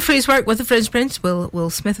 known for his work with the Fresh Prince, Will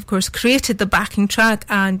Smith, of course, created the backing track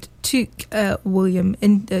and took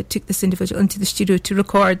took this individual into the studio to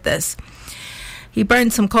record this. He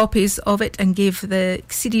burned some copies of it and gave the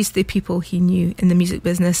CDs to the people he knew in the music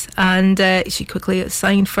business, and she quickly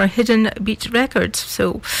signed for Hidden Beach Records.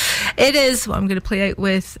 So it is, what I'm going to play out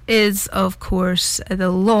with is, of course, The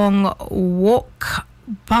Long Walk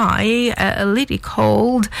by a lady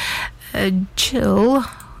called Jill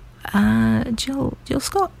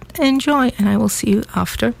Scott. Enjoy, and I will see you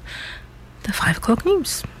after the 5 o'clock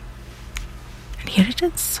news. And here it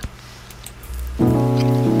is.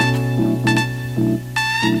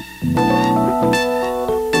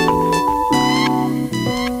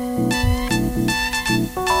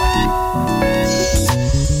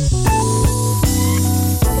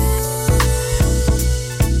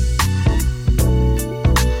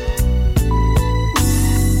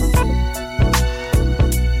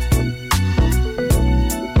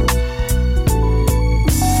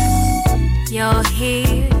 You're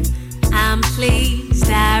here, I'm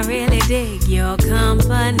pleased, I really dig your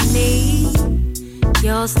company.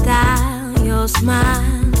 Your style, your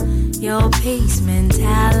smile, your peace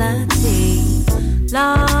mentality.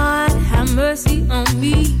 Lord, have mercy on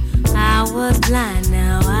me. I was blind,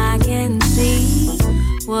 now I can see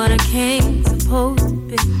what a king's supposed to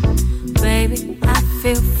be. Baby, I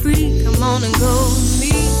feel free, come on and go with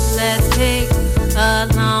me. Let's take a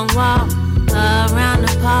long walk around the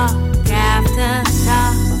park after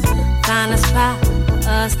dark. Find a spot for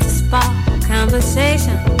us to spark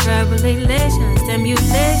conversation, verbal elation,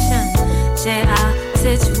 stimulation, share our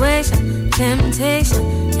situation, temptation,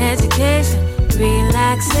 education,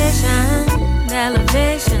 relaxation,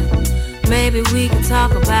 elevation. Maybe we could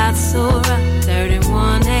talk about Surah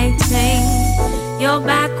 31:18. Your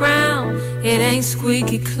background, it ain't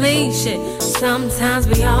squeaky clean shit. Sometimes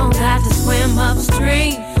we all got to swim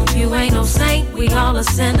upstream. You ain't no saint, we all a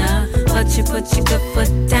sinner. But you put your good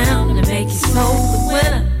foot down and make your soul the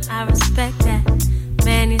winner. I respect that.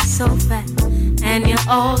 Man, you're so fat, and you're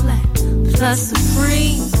all that, plus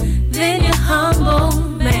supreme. Then you're humble,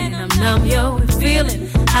 man, I'm numb, yo, with feeling.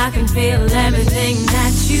 I can feel everything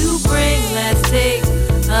that you bring. Let's take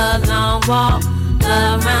a long walk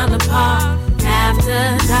around the park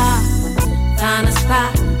after dark. Find a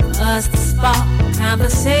spot for us to spark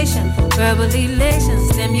conversation, verbal elation,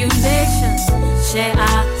 stimulation. Share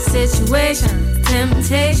our situation,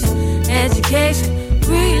 temptation, education,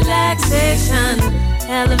 relaxation,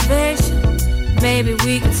 elevation. Maybe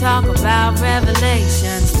we could talk about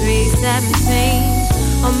Revelations 3:17.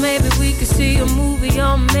 Or maybe we could see a movie,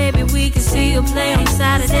 or maybe we could see a play on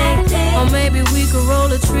Saturday. Or maybe we could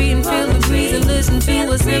roll a tree and feel the breeze and listen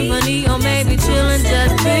to a symphony. Or maybe chill and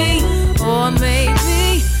just be. Or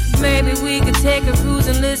maybe we could take a cruise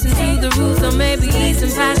and listen to the roots. Or maybe eat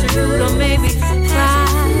some passion fruit. Or maybe fly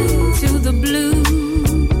to the blues.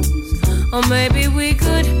 Or maybe we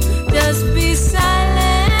could just be silent.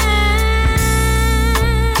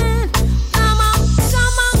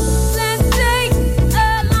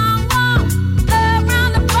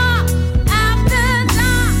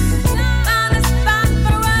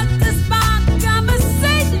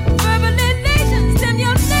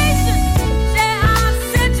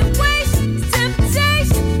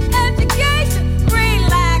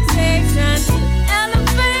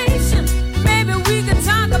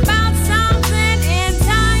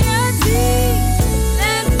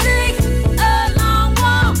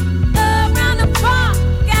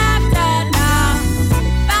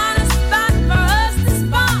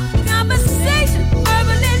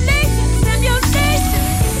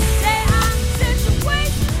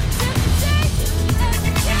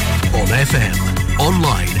 FM,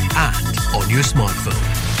 online and on your smartphone.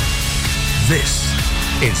 This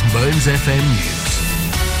It's Mearns FM News.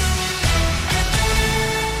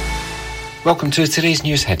 Welcome to today's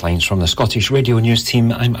news headlines from the Scottish Radio News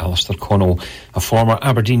team. I'm Alistair Connell. A former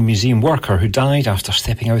Aberdeen museum worker who died after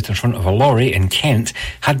stepping out in front of a lorry in Kent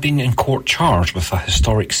had been in court charged with a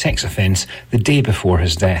historic sex offence the day before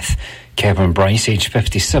his death. Kevin Bryce, aged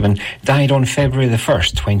 57, died on February the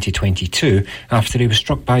 1st, 2022, after he was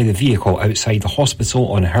struck by the vehicle outside the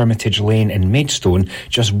hospital on Hermitage Lane in Maidstone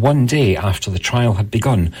just one day after the trial had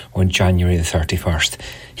begun on January the 31st.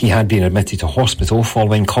 He had been admitted to hospital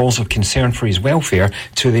following calls of concern for his welfare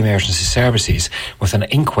to the emergency services, with an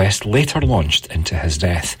inquest later launched into his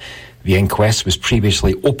death. The inquest was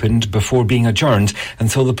previously opened before being adjourned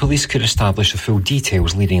until the police could establish the full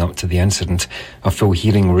details leading up to the incident. A full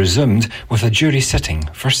hearing resumed with a jury sitting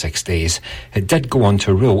for 6 days. It did go on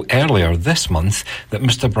to rule earlier this month that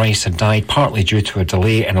Mr Bryce had died partly due to a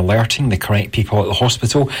delay in alerting the correct people at the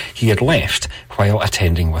hospital he had left while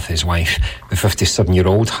attending with his wife. The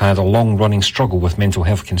 57-year-old had a long-running struggle with mental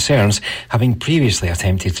health concerns, having previously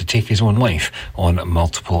attempted to take his own life on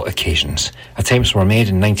multiple occasions. Attempts were made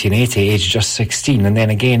in 1980, aged just 16, and then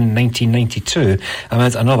again in 1992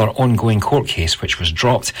 amid another ongoing court case which was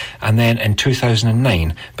dropped, and then in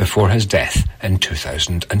 2009 before his death in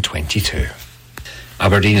 2022.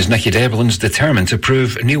 Aberdeen's Nicky Devlin's determined to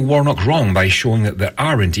prove Neil Warnock wrong by showing that there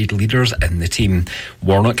are indeed leaders in the team.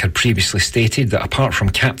 Warnock had previously stated that apart from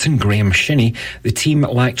captain Graham Shinney, the team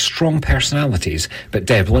lacked strong personalities, but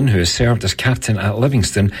Devlin, who has served as captain at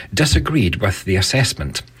Livingston, disagreed with the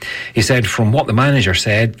assessment. He said, from what the manager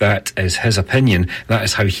said, that is his opinion, that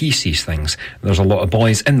is how he sees things. There's a lot of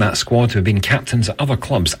boys in that squad who have been captains at other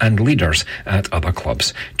clubs and leaders at other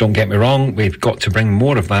clubs. Don't get me wrong, we've got to bring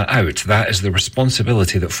more of that out. That is the responsibility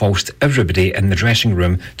that falls to everybody in the dressing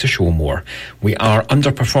room to show more. We are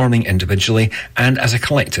underperforming individually and as a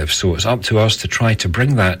collective, so it's up to us to try to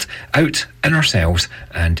bring that out in ourselves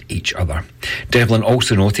and each other. Devlin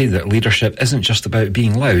also noted that leadership isn't just about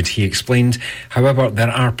being loud. He explained, however, there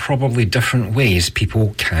are probably different ways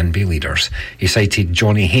people can be leaders. He cited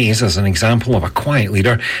Johnny Hayes as an example of a quiet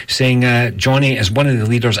leader, saying Johnny is one of the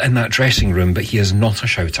leaders in that dressing room, but he is not a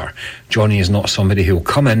shouter. Johnny is not somebody who will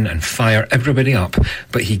come in and fire everybody up,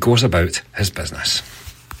 but he goes about his business.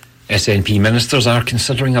 SNP ministers are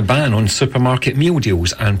considering a ban on supermarket meal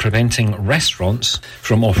deals and preventing restaurants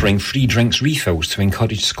from offering free drinks refills to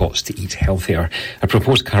encourage Scots to eat healthier. A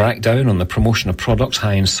proposed crackdown on the promotion of products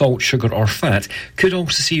high in salt, sugar or fat could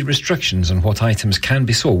also see restrictions on what items can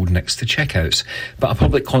be sold next to checkouts. But a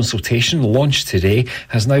public consultation launched today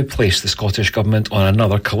has now placed the Scottish Government on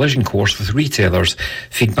another collision course with retailers.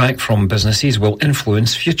 Feedback from businesses will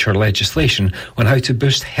influence future legislation on how to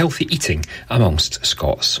boost healthy eating amongst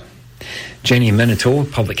Scots. Jenny Minito,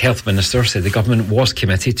 Public Health Minister, said the government was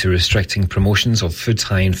committed to restricting promotions of foods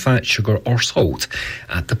high in fat, sugar or salt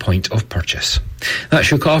at the point of purchase. That's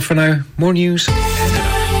your call for now. More news.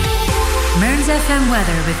 Mearns FM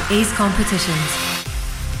weather with Ace Competitions.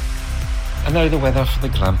 And now the weather for the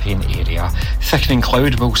Grampian area. Thickening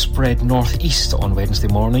cloud will spread north-east on Wednesday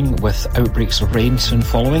morning, with outbreaks of rain soon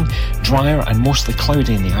following. Drier and mostly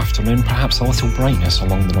cloudy in the afternoon, perhaps a little brightness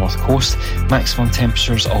along the north coast. Maximum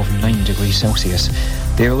temperatures of 9 degrees Celsius.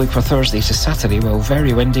 The outlook for Thursday to Saturday, well,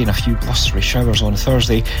 very windy and a few blustery showers on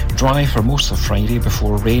Thursday. Dry for most of Friday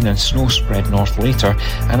before rain and snow spread north later,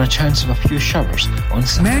 and a chance of a few showers on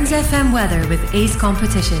Saturday. Mearns FM weather with Ace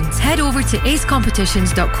Competitions. Head over to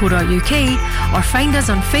acecompetitions.co.uk or find us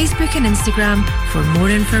on Facebook and Instagram for more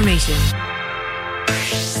information.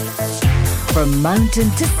 From mountain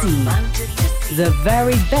to sea, the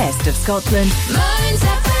very best of Scotland. Mearns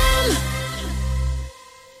FM.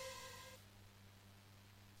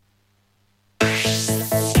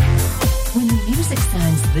 When the music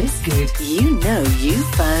sounds this good, you know you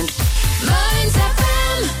found Mearns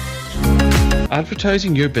FM.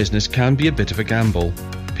 Advertising your business can be a bit of a gamble.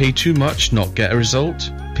 Pay too much, not get a result.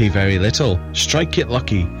 Pay very little, strike it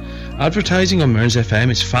lucky. Advertising on Mearns FM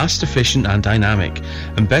is fast, efficient and dynamic,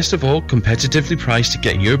 and best of all, competitively priced to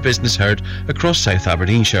get your business heard across South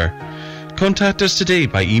Aberdeenshire. Contact us today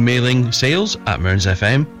by emailing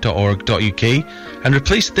sales@mearnsfm.org.uk and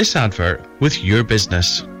replace this advert with your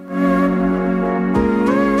business.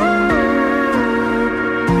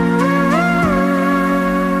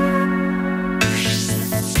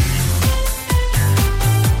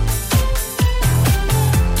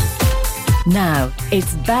 Now,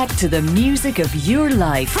 it's back to the music of your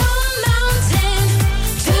life. From mountain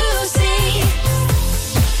to sea,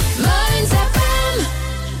 Mearns FM.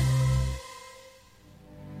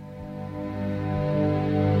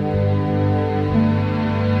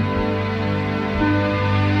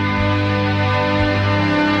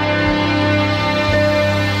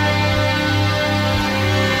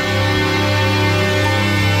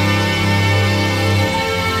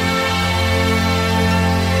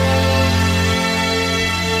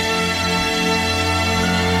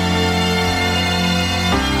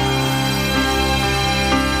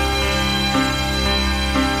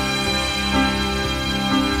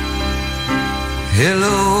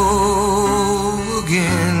 Hello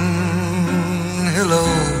again, hello.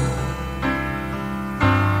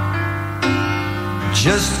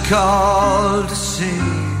 Just called to say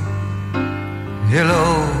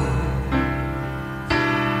hello.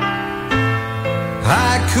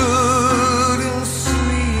 I couldn't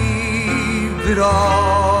sleep at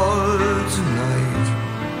all tonight,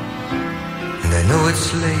 and I know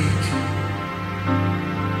it's late,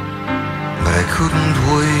 but I couldn't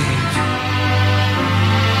wait.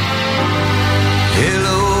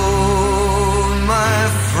 Hello, my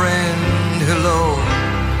friend, hello.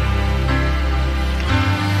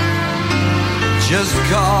 Just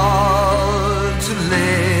called to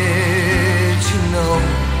let you know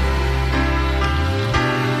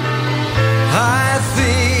I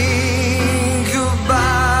think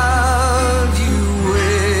about you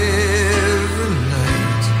every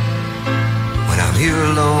night when I'm here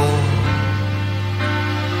alone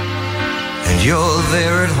and you're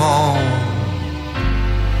there at home.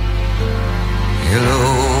 Hello.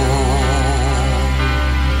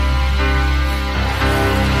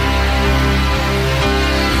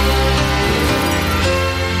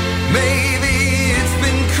 Maybe it's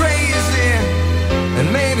been crazy, and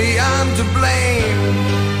maybe I'm to blame,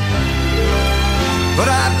 but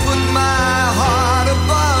I put my heart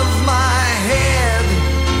above my head.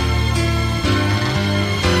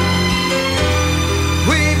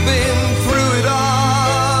 We've been through it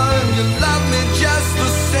all, and you love me just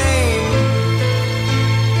the same.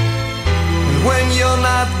 And when you're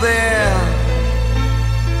not there,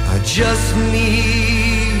 I just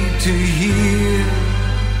need to hear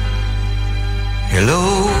hello,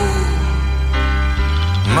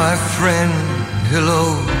 my friend, hello.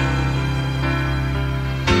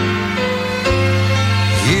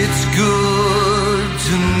 It's good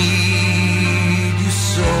to meet you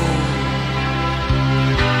so.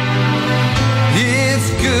 It's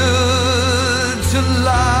good to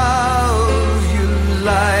love you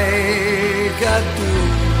like I do,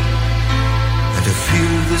 and to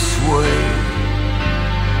feel this way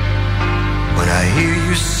when I hear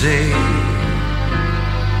you say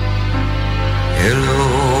hello.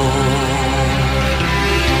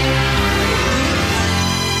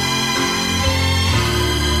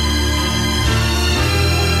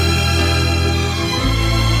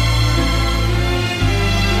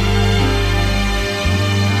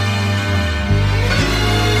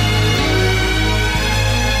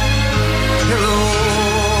 Hello,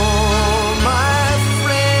 my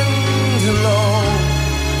friend, hello.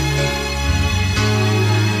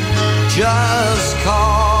 Just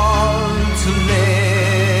call to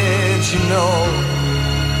let you know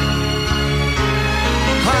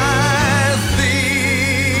I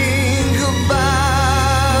think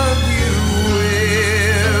about you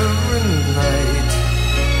every night,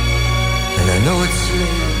 and I know it's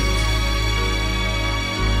late,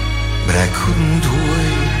 but I couldn't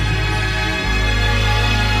wait.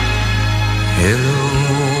 Hello.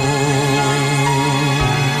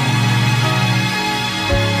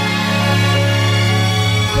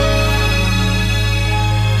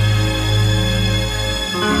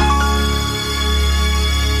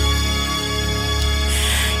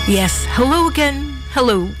 Yes, hello again.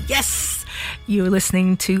 Hello. Yes, you're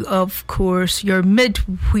listening to, of course, your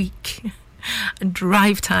midweek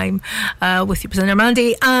drive time with your presenter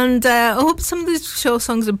Mandy, and I hope some of these show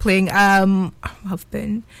songs I'm playing have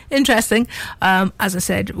been interesting. As I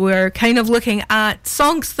said, we're kind of looking at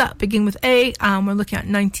songs that begin with A, and we're looking at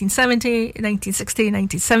 1970, 1960,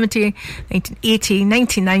 1970, 1980,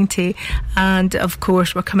 1990, and of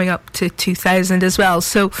course we're coming up to 2000 as well.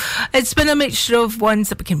 So it's been a mixture of ones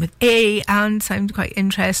that begin with A and sound quite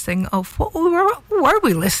interesting of what were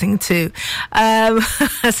we listening to.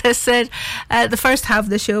 As I said, the first half of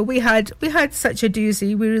the show, we had such a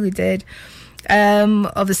doozy, we really did,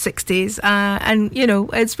 of the 60s, and you know,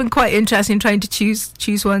 it's been quite interesting trying to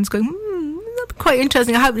choose ones, going that'd be quite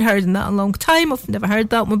interesting. I haven't heard in that a long time. I've never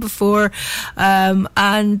heard that one before,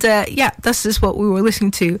 and yeah, this is what we were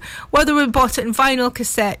listening to, whether we bought it in vinyl,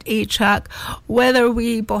 cassette, 8-track, whether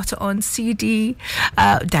we bought it on CD,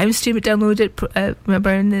 downstream it, downloaded,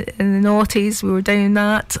 remember in the noughties we were doing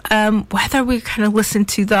that, whether we kind of listened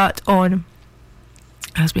to that on,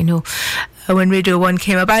 as we know, when Radio 1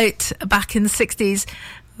 came about back in the 60s,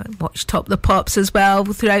 watched Top the Pops as well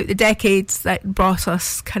throughout the decades that brought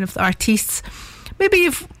us kind of the artists. Maybe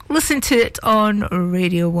you've listened to it on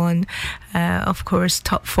Radio 1, of course,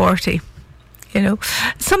 Top 40.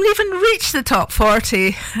 Some even reached the top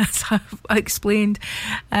 40, as I explained,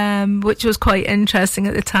 which was quite interesting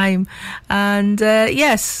at the time. And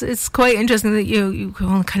yes, it's quite interesting that you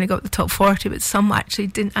only kind of got the top 40, but some actually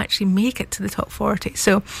didn't actually make it to the top 40.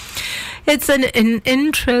 So it's an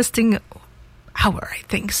interesting hour, I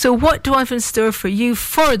think. So what do I have in store for you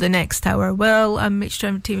for the next hour? Well, I'm Mitch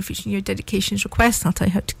Drive team featuring your dedications requests. I'll tell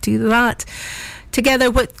you how to do that, together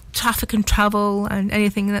with traffic and travel and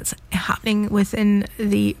anything that's happening within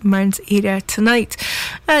the Mearns area tonight,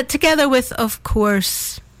 together with, of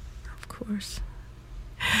course,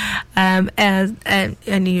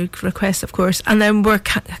 any requests, of course. And then we're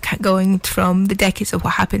going from the decades of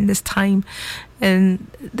what happened this time in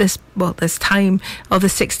this time of the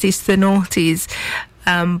 60s to the noughties,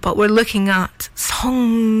 but we're looking at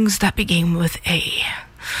songs that begin with A.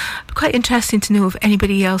 Quite interesting to know if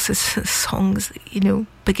anybody else's songs,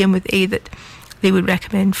 begin with A that they would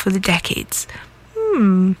recommend for the decades.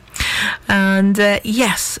 And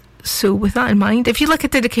yes, so with that in mind, if you like a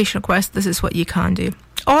dedication request, this is what you can do.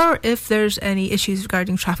 Or if there's any issues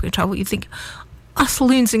regarding traffic and travel you think us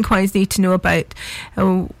loons and quines need to know about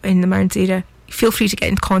in the Mearns area, feel free to get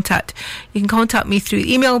in contact. You can contact me through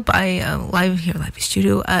email by live in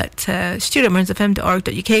studio at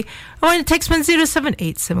studio@mearnsfm.org.uk, or on text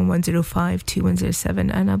 1078 7105 2107,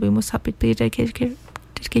 and I'll be most happy to pay a dedication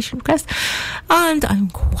request. And I'm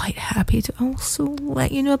quite happy to also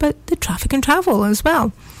let you know about the traffic and travel as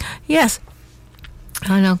well. Yes,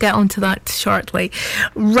 and I'll get onto that shortly.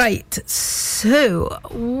 Right, so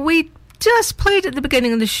we just played at the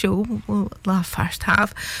beginning of the show, the first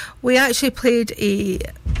half. We actually played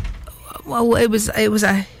it was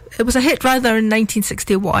a hit rather in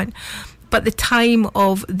 1961, but the time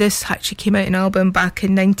of this actually came out an album back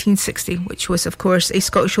in 1960, which was, of course, A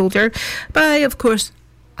Scottish Soldier by, of course,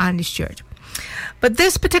 Andy Stewart. But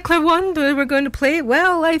this particular one that we're going to play,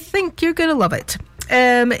 well, I think you're going to love it.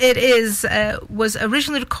 It was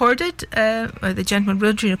originally recorded, the gentleman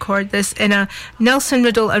originally recorded this in a Nelson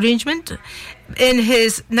Riddle arrangement in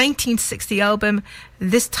his 1960 album,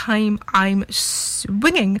 This Time I'm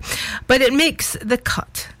Swinging. But it makes the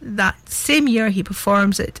cut. That same year he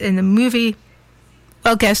performs it in the movie,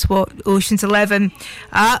 well, guess what? Ocean's 11.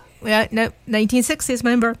 1960s,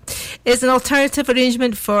 remember. Is an alternative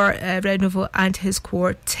arrangement for Red Novo and his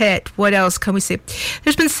quartet. What else can we say?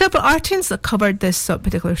 There's been several artists that covered this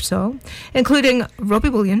particular song, including Robbie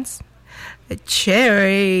Williams,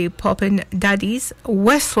 Cherry Poppin' Daddies,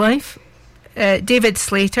 Westlife, David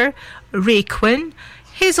Slater, Ray Quinn,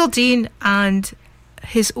 Hazel Dean, and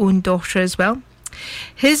his own daughter as well.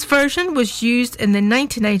 His version was used in the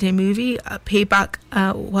 1990 movie Payback,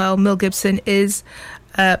 while Mel Gibson is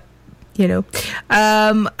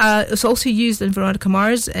it's also used in Veronica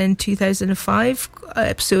Mars in 2005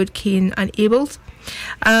 episode Cain and Abel.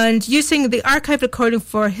 And using the archive recording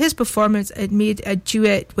for his performance, it made a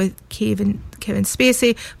duet with Kevin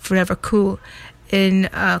Spacey, Forever Cool, in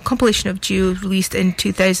a compilation of duos released in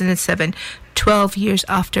 2007, 12 years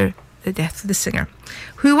after the death of the singer.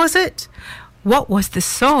 Who was it? What was the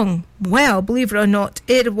song? Well, believe it or not,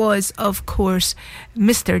 it was, of course,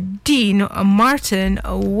 Mr. Dean Martin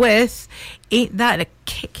with Ain't That a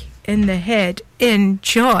Kick in the Head.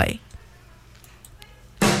 Enjoy.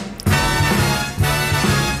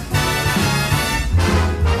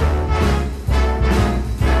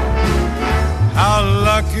 How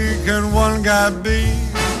lucky can one guy be?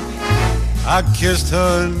 I kissed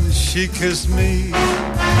her and she kissed me.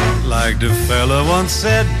 Like the fella once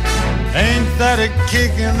said, ain't that a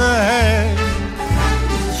kick in the head?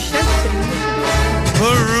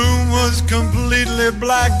 The room was completely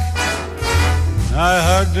black. I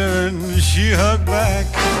hugged her and she hugged back.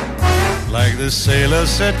 Like the sailor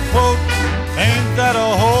said, quote, ain't that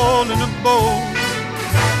a hole in the boat?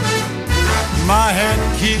 My head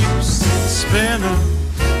keeps spinning.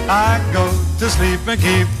 I go to sleep and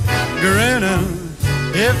keep grinning.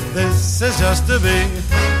 If this is just the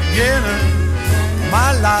beginning,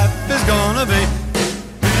 my life is gonna be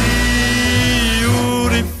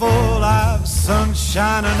beautiful. I've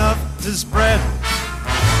sunshine enough to spread.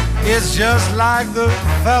 It's just like the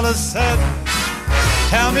fella said.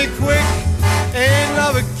 Tell me quick, ain't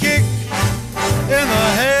love a kick in the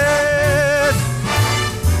head?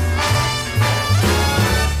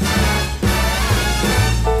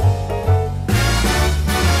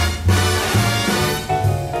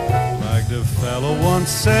 Like the fella once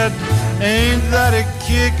said, ain't that a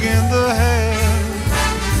kick in the head?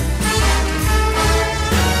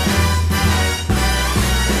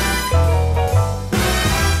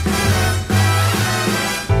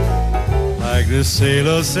 Like the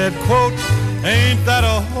sailor said, quote, Ain't that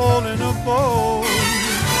a hole in a boat?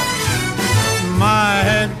 My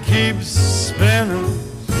head keeps spinning.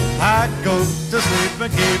 I go to sleep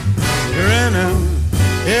and keep grinning.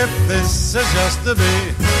 If this is just the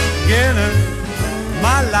beginning,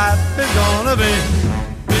 my life is gonna be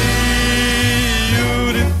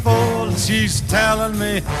beautiful. She's telling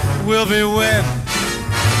me we'll be wed.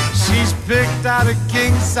 She's picked out a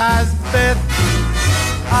king-size bed.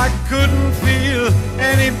 I couldn't feel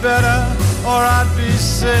any better or I'd be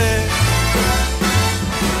sick.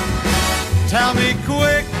 Tell me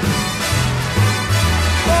quick,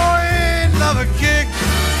 oh, ain't love a kick?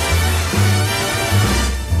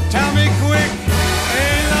 Tell me quick,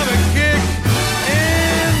 ain't love a kick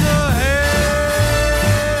in the head?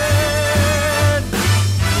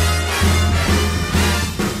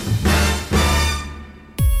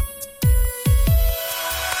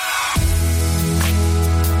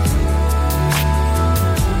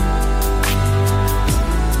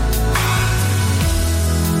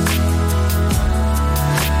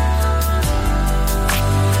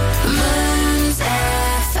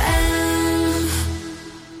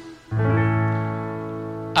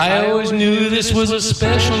 I always knew this was a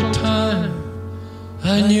special time.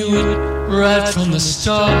 I knew it right from the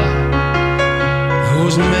start.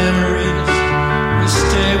 Those memories will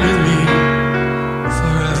stay with me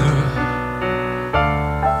forever.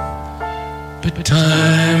 But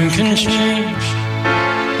time can change,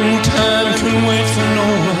 and time can wait for no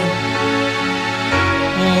one.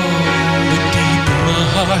 Oh, but deep in my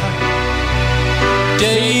heart,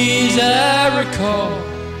 days I recall,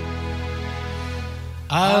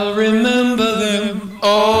 I'll remember them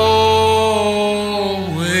always,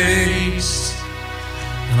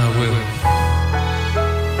 and I will.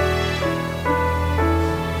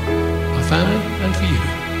 My family and for you.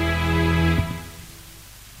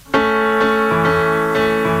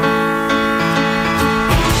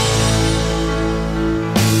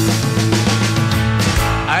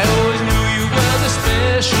 I always knew you were the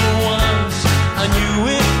special ones. I knew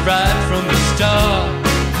it right from the start.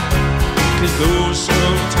 'Cause though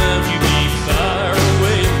sometimes you'd be far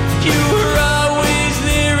away, you were always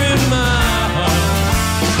there in my heart.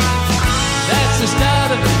 That's the start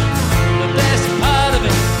of it, the best part of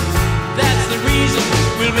it. That's the reason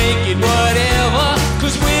we'll make it whatever.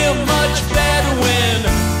 'Cause we're much better when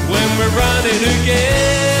we're running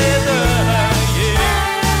together. Yeah,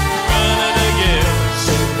 running together.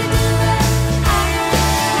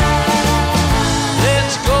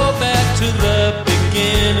 Let's go back to the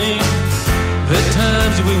beginning. The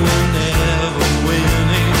times we were never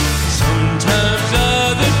winning. Sometimes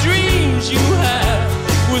other dreams you had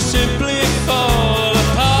will simply fall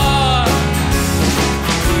apart.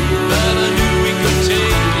 But I knew we could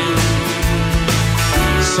take it.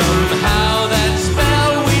 Somehow that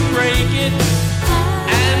spell we'd break it.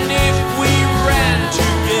 And if we ran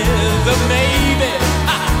together, maybe,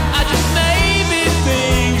 just maybe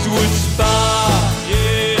things would spark.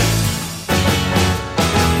 Yeah.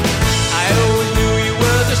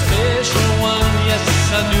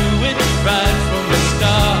 I knew it right from the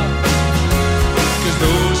start. 'Cause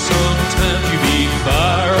though sometimes you be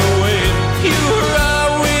far away, you were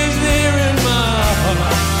always there in my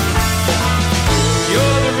heart.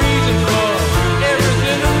 You're the reason for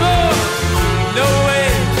everything and more. No way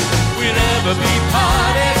we'll ever be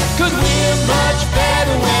parted. 'Cause we're much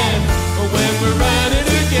better when we're running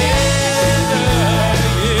together.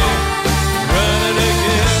 Yeah, running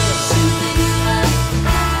together.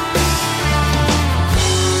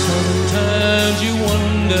 Sometimes you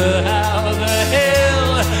wonder how the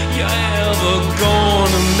hell you're ever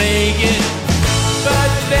gonna make it.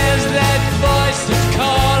 But there's that voice that's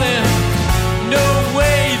calling. No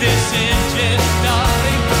way this engine's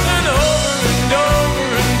starting. And over and over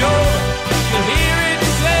and over, you hear it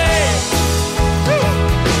say,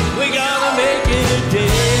 we're gonna make it a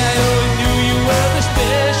day. I always knew you were the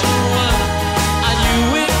special one. I knew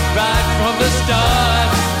it right from the start.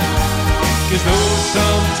 'Cause though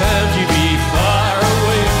sometimes you be far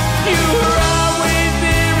away, you were always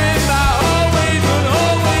there in my always and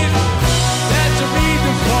always. That's a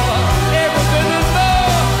reason for everything and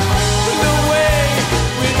more. No way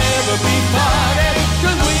we'll never be parted.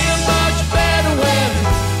 'Cause we're much better when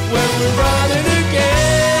we're running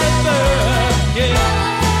together. Yeah,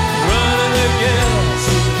 running together.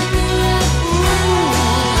 Ooh,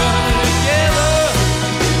 running together.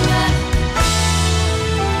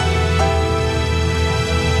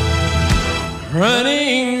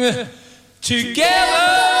 Running together.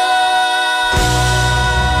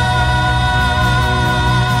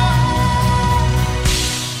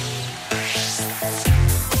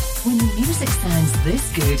 When the music sounds this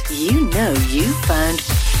good, good, you know you found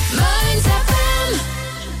Mearns FM.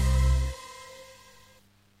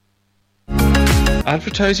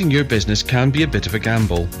 Advertising your business can be a bit of a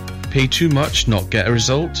gamble. Pay too much, not get a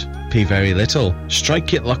result. Pay very little,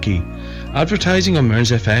 strike it lucky. Advertising on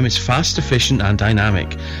Mearns FM is fast, efficient and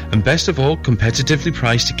dynamic, and best of all, competitively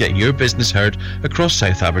priced to get your business heard across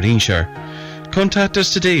South Aberdeenshire. Contact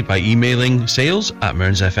us today by emailing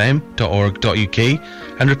sales@mearnsfm.org.uk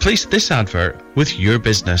and replace this advert with your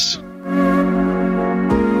business.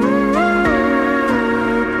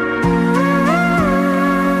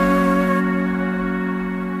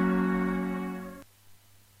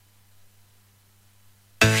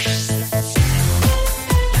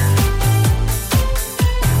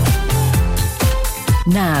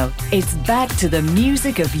 Now, it's back to the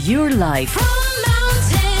music of your life.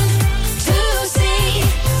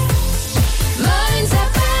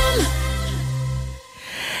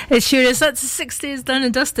 It sure is. That's 6 days done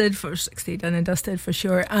and dusted for 60 done and dusted for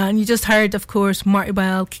sure. And you just heard, of course, Marty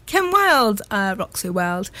Wilde, Kim Wilde, Roxy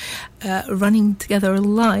Wilde, running together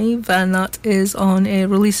live, and that is on a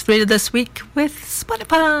release radio this week with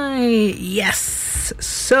Spotify. Yes.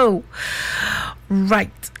 So,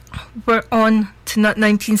 right, we're on to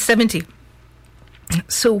 1970.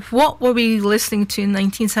 So, what were we listening to in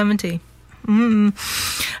 1970?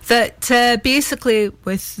 That basically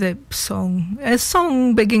with the song, a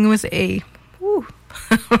song beginning with A. Ooh.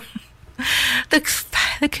 There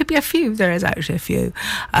could be a few. There is actually a few.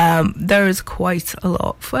 There is quite a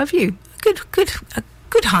lot. A few. A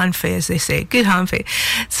good handful, as they say. Good handful.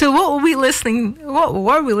 So what were we listening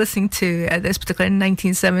to at this particular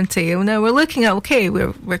 1970? Well, now we're looking at, okay,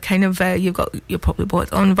 we're kind of, you probably bought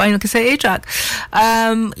it on vinyl cassette 8-track.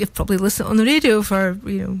 You've probably listened on the radio for,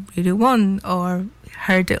 Radio 1, or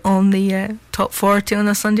heard it on the top 40 on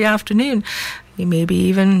a Sunday afternoon. You maybe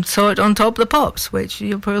even saw it on Top of the Pops, which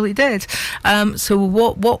you probably did. So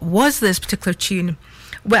what was this particular tune?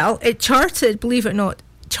 Well, it charted, believe it or not,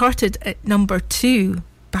 at number 2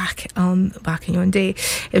 back in your day.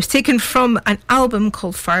 It was taken from an album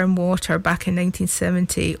called Fire and Water back in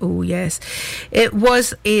 1970. Oh yes,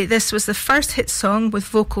 this was the first hit song with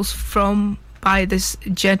vocals by this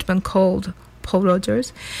gentleman called Paul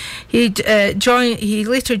Rodgers. He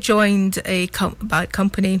later joined a bad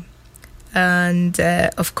company, and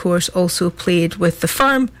of course also played with The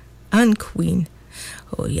Firm and Queen.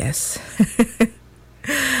 Oh yes.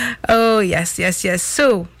 Oh yes.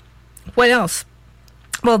 So what else?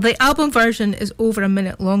 Well, the album version is over a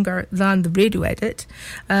minute longer than the radio edit,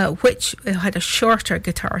 which had a shorter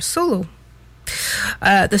guitar solo.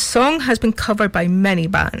 The song has been covered by many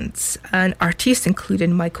bands and artists,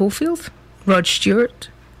 including Mike Oldfield, Rod Stewart,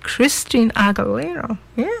 Christine Aguilera,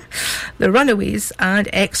 The Runaways, and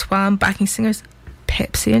ex-Wham backing singers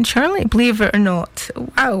Pepsi and Charlie, believe it or not.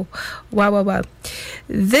 Wow.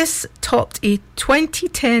 This topped a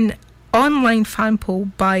 2010 online fan poll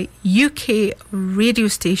by UK radio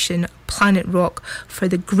station Planet Rock for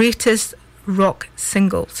the greatest rock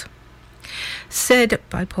singles. Said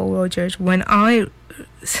by Paul Rodgers, when I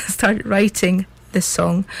started writing this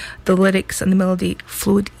song, the lyrics and the melody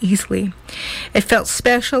flowed easily. It felt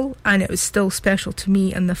special, and it was still special to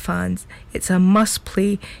me and the fans. It's a must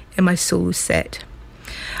play in my solo set.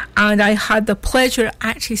 And I had the pleasure of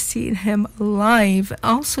actually seeing him live,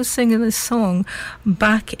 also singing this song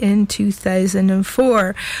back in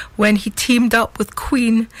 2004 when he teamed up with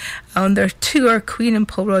Queen on their tour, Queen and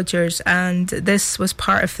Paul Rodgers, and this was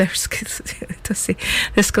part of their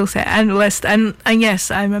the skill set and list. And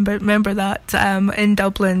yes, I remember that in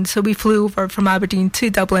Dublin. So we flew over from Aberdeen to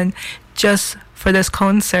Dublin just for this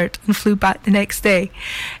concert and flew back the next day.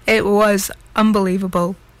 It was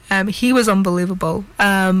unbelievable. He was unbelievable,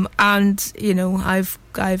 and I've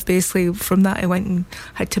basically from that I went and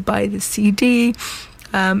had to buy the CD,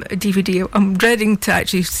 a DVD. I'm dreading to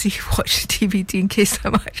actually watch the DVD in case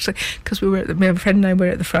I'm actually, because my friend and I were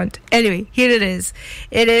at the front. Anyway, here it is.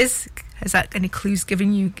 Has that any clues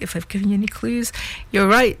given you? If I've given you any clues, you're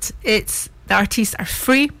right. The artists are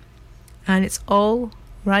free, and it's all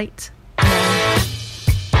right now.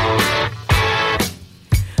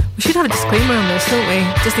 We should have a disclaimer on this, don't we?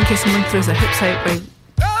 Just in case someone throws their hips out by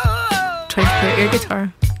trying to play air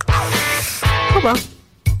guitar. Oh well.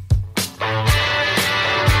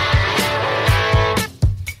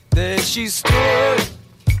 There she stood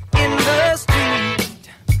in the street,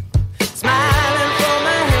 smiling from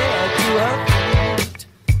her head to her feet.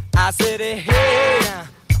 I said, hey,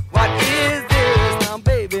 what is this now,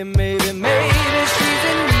 baby? Maybe she's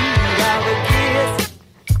in need of a kiss.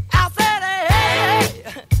 I said, hey,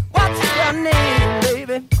 what's your name,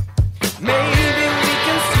 baby? Maybe we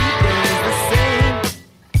can see things the same.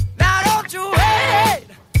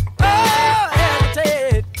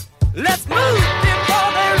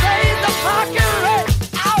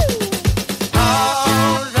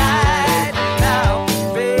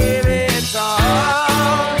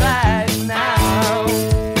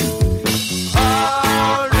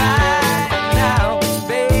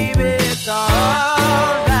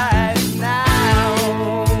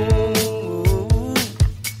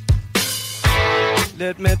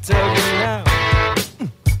 let me tell you now.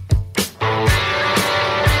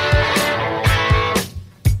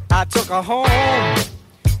 I took her home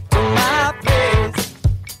to my place,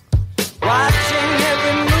 watching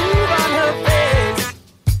every move on her face.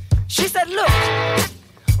 She said, look,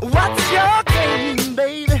 what's your game,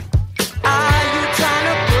 baby? Are you trying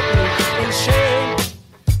to put me in shame?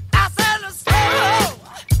 I said, slow,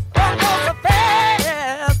 don't go so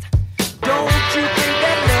fast. Don't you think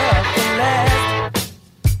that love can last?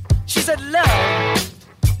 She said, love,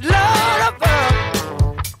 love above.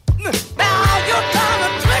 Now you're trying to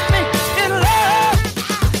trick me in love.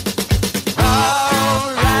 All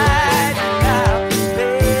right now,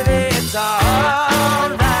 baby, it's all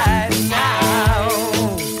right now.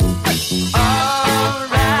 All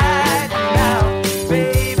right now,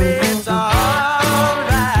 baby, it's all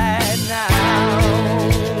right now.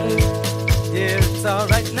 Yeah, it's all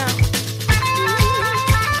right now.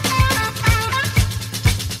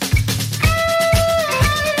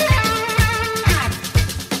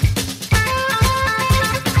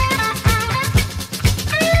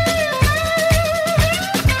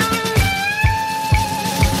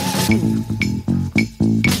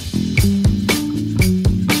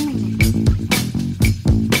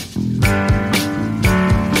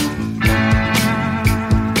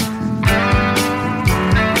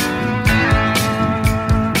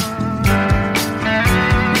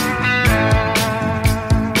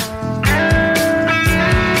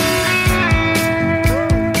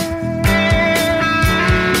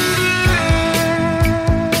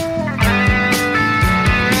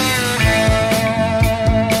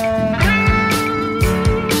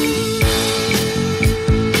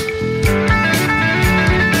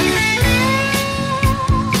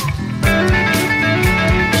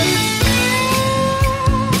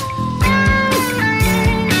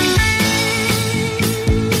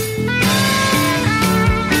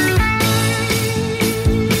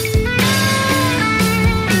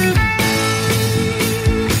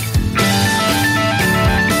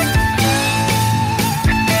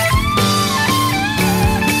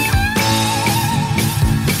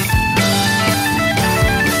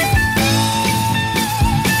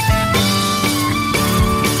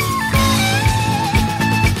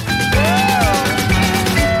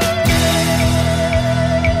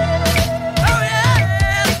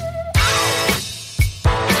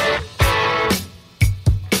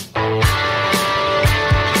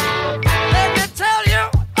 Let me tell you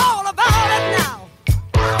all about it now.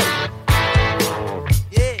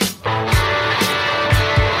 Yeah.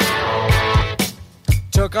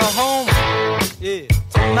 Took her home, yeah,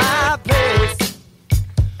 to my place,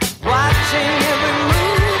 watching every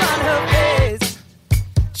move on her face.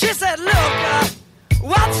 She said, look,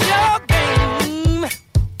 what's your game?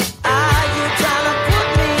 Are you trying to put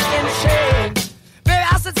me in shame? Baby,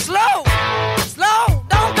 I said, slow, slow,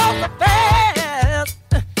 don't go so fast.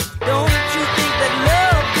 Don't you think that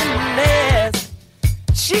love can last?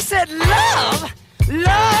 She said, love,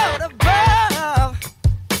 love above.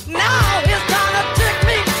 Now it's trying to trick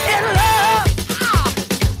me in love.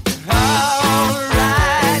 All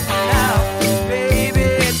right now, baby,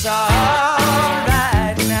 it's all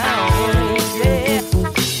right now, yeah.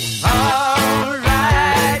 All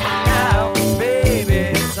right now, baby,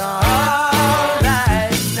 it's all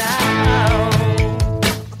right now.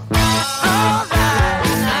 All right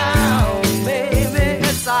now, baby,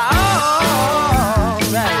 it's all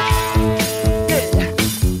right. Yeah.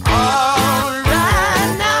 All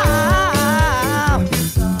right now,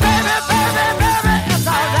 baby, baby, baby, it's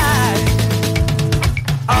all right.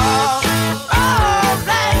 All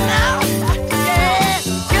right now, yeah,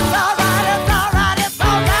 it's all right, it's all right, it's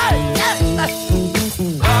all right, yes.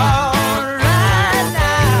 All right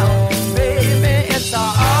now, baby, it's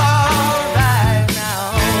all right now.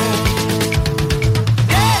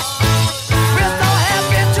 Yeah, we're so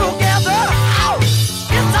happy together. Ow,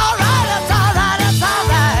 it's all right, it's all right, it's all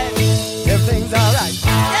right. Everything's all right.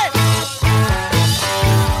 Yeah.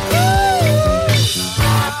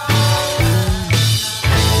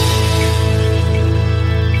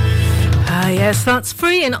 Ah, yes, that's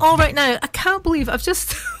free and all right now. I can't believe I've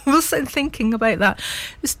just was thinking about that.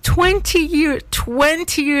 It was 20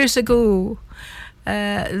 years ago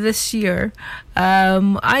this year.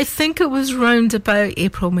 I think it was round about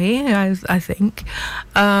April, May, I think,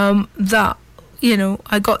 that, you know,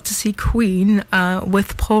 I got to see Queen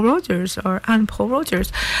with Paul Rogers, or Anne Paul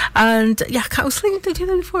Rogers. And yeah, I was thinking to do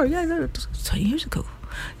that before. Yeah, that was 20 years ago.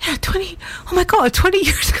 Yeah, 20 years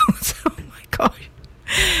ago. Oh my gosh.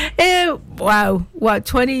 Wow,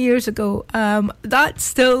 20 years ago. It's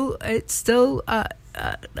still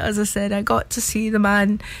as I said, I got to see the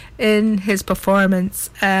man in his performance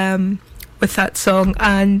with that song,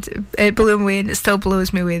 and it blew me away, and it still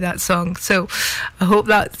blows me away, that song. So I hope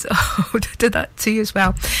that did that to you as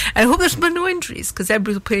well. I hope there's been no injuries, because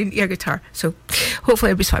everybody's playing air guitar, so hopefully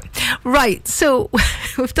everybody's fine. Right, so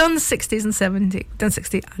we've done the 60s and 70s, we've done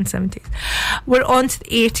 60s and 70s. We're on to the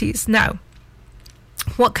 80s now.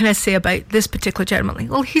 What can I say about this particular gentleman?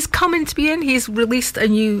 Well, he's coming to be in. He's released a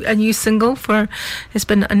new single for. It's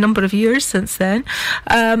been a number of years since then.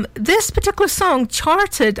 This particular song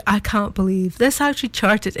charted. I can't believe this actually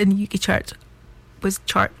charted in the UK chart. Was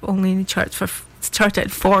only in the charts for charted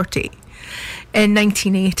at 40 in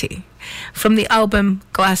 1980 from the album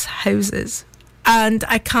Glass Houses. And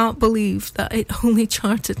I can't believe that it only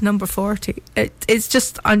charted number 40. It's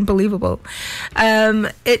just unbelievable.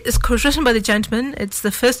 It is written by the gentleman. It's the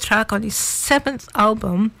first track on his 7th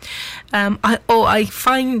album. I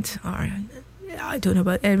don't know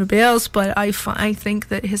about everybody else, but I think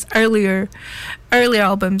that his earlier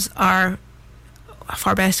albums are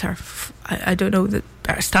far better. I don't know the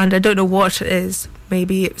better standard. I don't know what it is.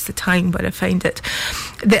 Maybe it was the time, but I find it.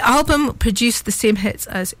 The album produced the same hits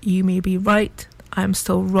as You May Be Right, I'm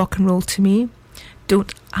Still Rock and Roll to Me,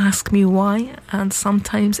 Don't Ask Me Why, and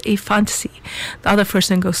Sometimes a Fantasy. The other first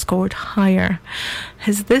single scored higher.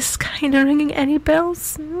 Is this kind of ringing any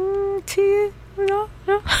bells to you? No?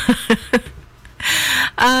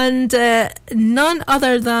 And none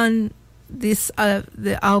other than this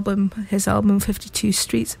his album 52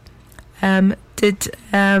 Streets did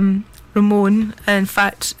Ramon in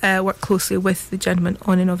fact work closely with the gentleman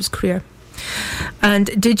on and off his career. And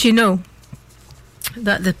did you know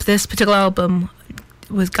that this particular album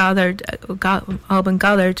gathered a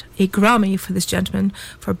Grammy for this gentleman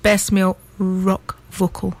for Best Male Rock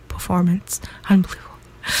Vocal Performance? Unbelievable.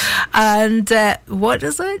 And what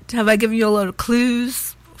is it? Have I given you a lot of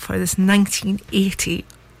clues for this 1980?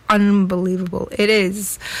 Unbelievable. It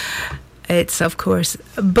is. It's, of course,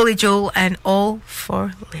 Billy Joel and All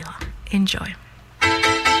for Layla. Enjoy.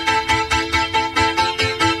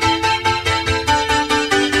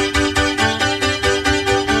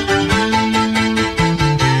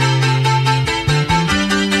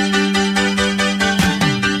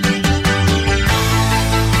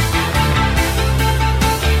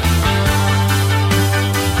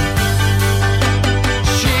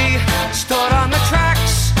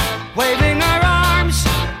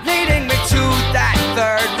 Waving me to that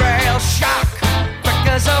third rail shock. Quick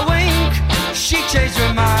as a wink,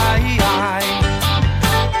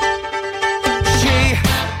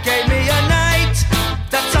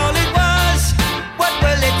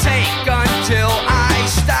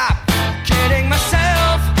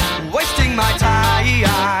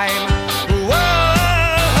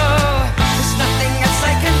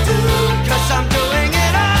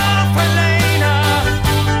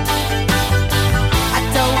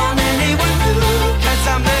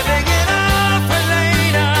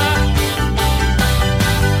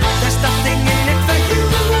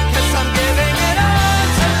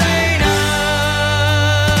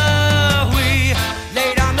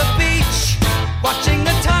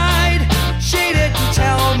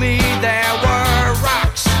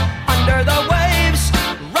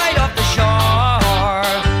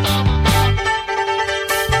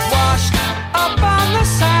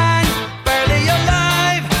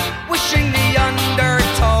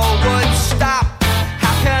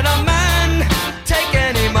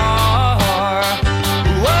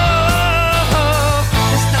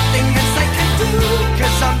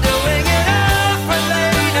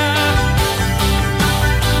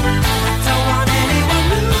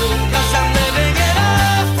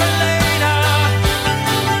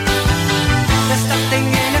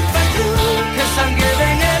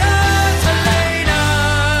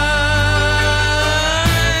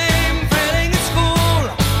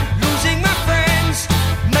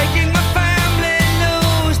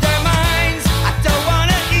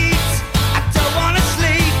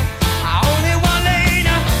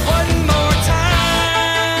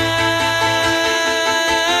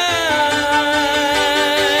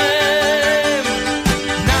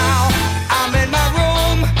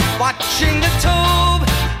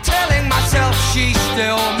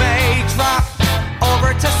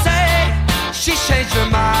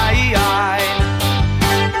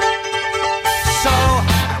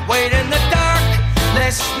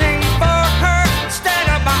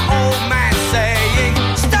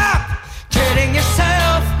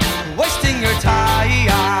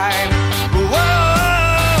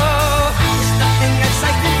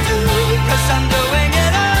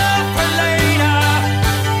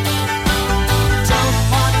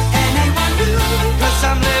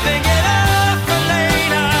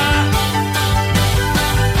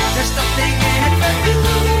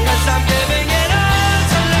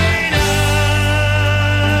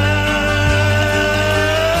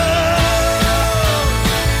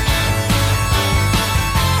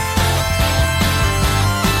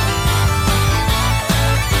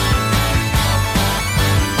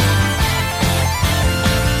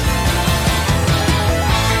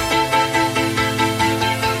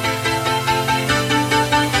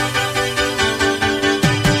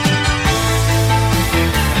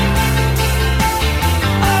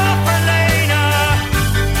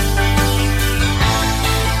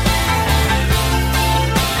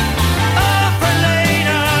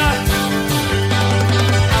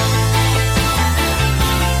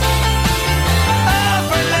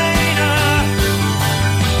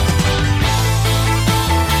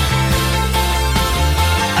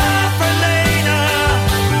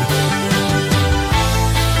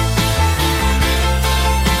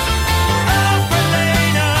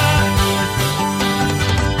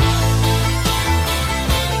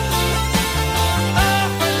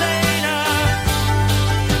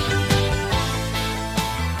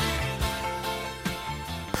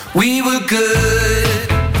 We were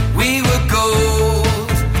good, we were gold,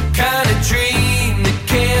 kind of dream that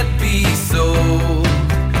can't be sold.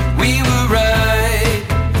 We were right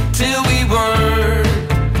till we weren't,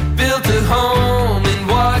 built a home and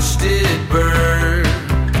watched it burn.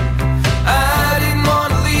 I didn't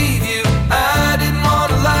want to leave you, I didn't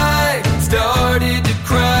want to lie. Started to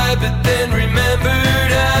cry but then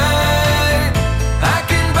remembered I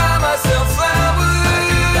can buy myself flowers.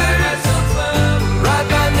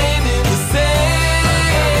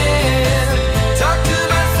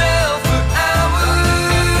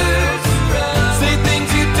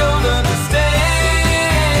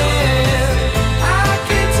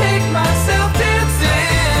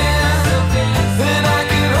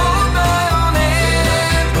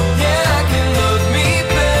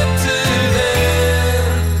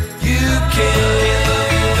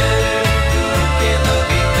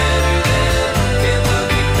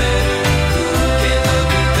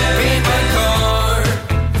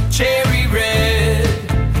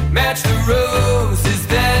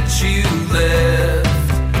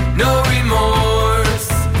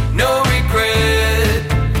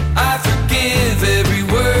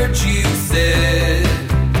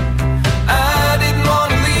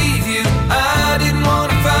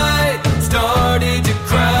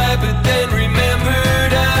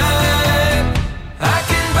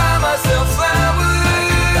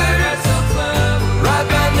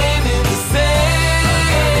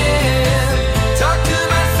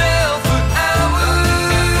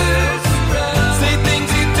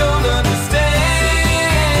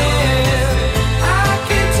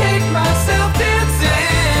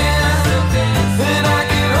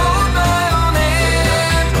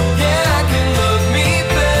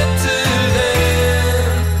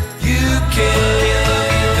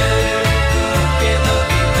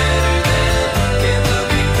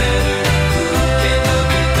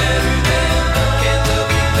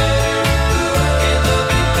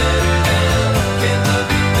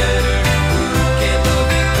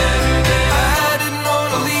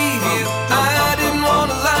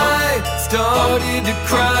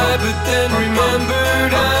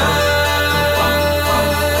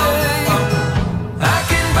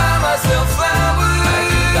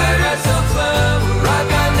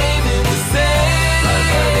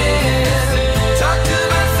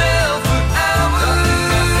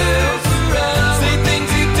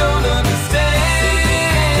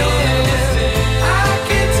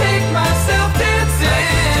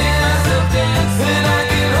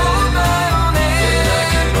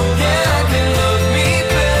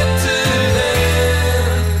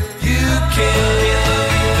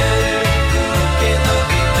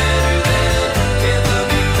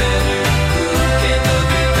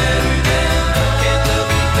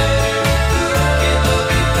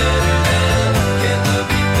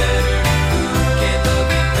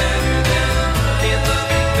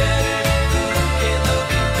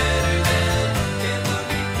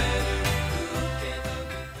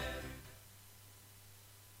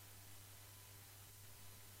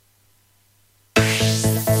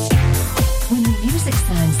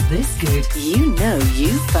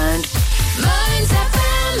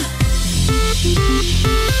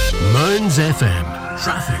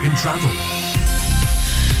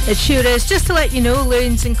 It sure is. Just to let you know,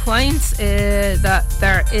 Loons and Clients, that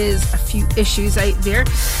there is a few issues out there.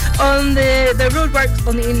 On the roadworks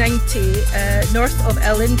on the A90 north of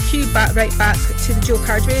Ellen, queued right back to the Joe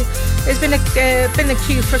Cardway. There's been a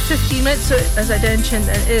queue for 15 minutes, so as I mentioned,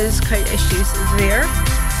 there is quite issues there.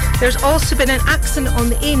 There's also been an accident on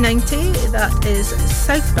the A90 that is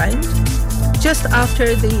southbound, just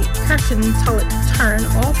after the Curtin Tulloch turn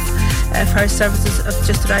off. Fire services have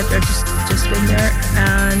just arrived there, just been there.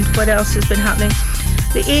 And what else has been happening?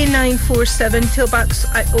 The A947 tailbacks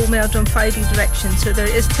at Old Meldrum 5E direction. So there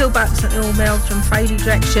is tailbacks at Old Meldrum 5E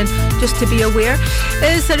direction, just to be aware.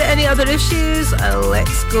 Is there any other issues?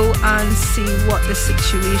 Let's go and see what the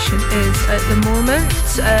situation is at the moment,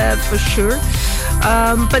 for sure.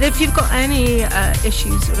 But if you've got any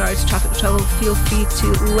issues regards traffic trouble, feel free to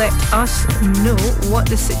let us know what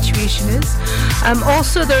the situation is.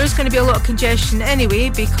 Also, there is going to be a lot of congestion anyway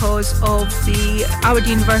because of the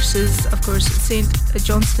Aberdeen versus, of course, St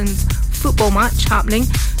Johnstone's football match happening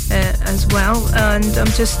as well. And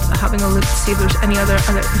I'm just having a look to see if there's any other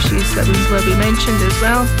issues that will be mentioned as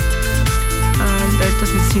well. And there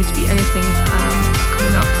doesn't seem to be anything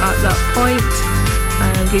coming up at that point.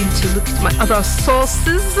 I'm going to look at my other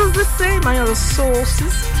sources, as they say,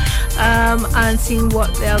 and seeing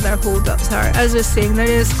what the other hold-ups are. As I was saying, there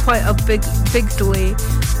is quite a big delay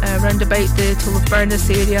round about the Tullochburnis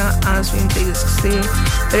area, as we say.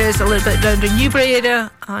 There is a little bit round the Newbury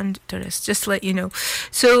area, and there is, just to let you know.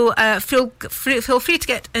 So feel free to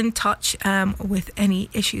get in touch with any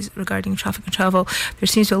issues regarding traffic and travel. There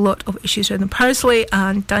seems to be a lot of issues around the Parsley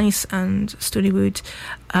and Dice and Stonywood,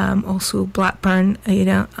 also Blackburn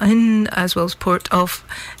area, and as well as Port of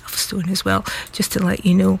Stone as well, just to let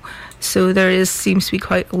you know. So seems to be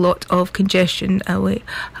quite a lot of congestion away.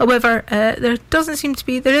 However, there doesn't seem to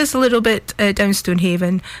be. There is a little bit down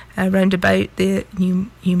Stonehaven, round about the New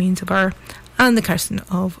Means of Bar and the Kirsten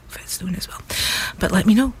of Fedstone as well. But let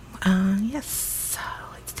me know. Yes,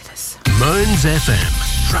 let's do this. Mearns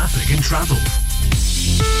FM, traffic and travel.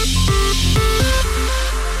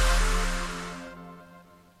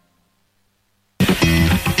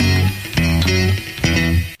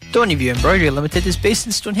 Stonyview Embroidery Limited is based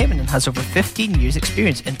in Stonehaven and has over 15 years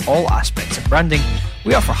experience in all aspects of branding.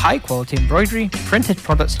 We offer high quality embroidery, printed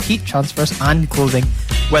products, heat transfers and clothing.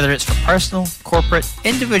 Whether it's for personal, corporate,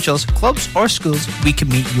 individuals, clubs or schools, we can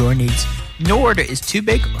meet your needs. No order is too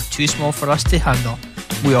big or too small for us to handle.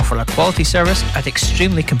 We offer a quality service at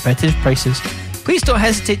extremely competitive prices. Please don't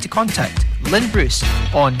hesitate to contact Lynn Bruce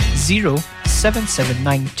on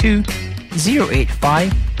 07792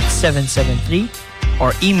 085 773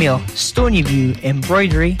 or email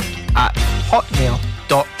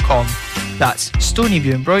stonyviewembroidery@hotmail.com. That's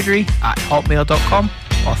stonyviewembroidery@hotmail.com,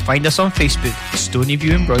 or find us on Facebook,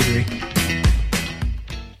 Stonyview Embroidery.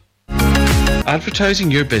 Advertising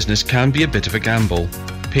your business can be a bit of a gamble.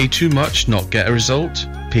 Pay too much, not get a result.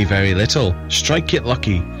 Pay very little, strike get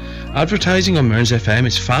lucky. Advertising on Mearns FM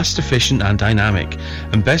is fast, efficient and dynamic,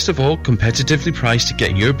 and best of all, competitively priced to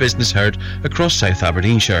get your business heard across South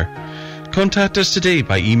Aberdeenshire. Contact us today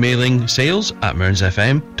by emailing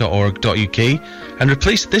sales@mearnsfm.org.uk and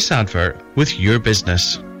replace this advert with your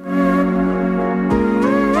business.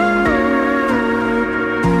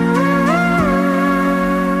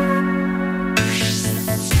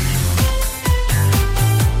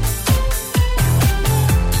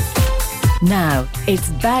 Now, it's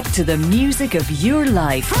back to the music of your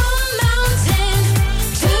life. From mountain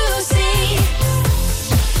to sea,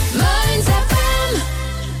 Mearns FM.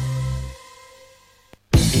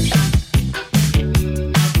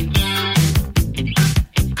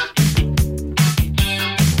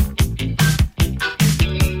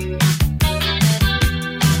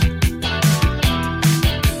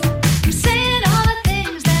 I'm saying all the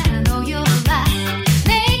things that I know you'll like.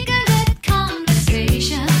 Make a good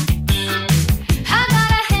conversation. I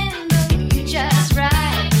gotta handle you just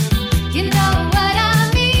right.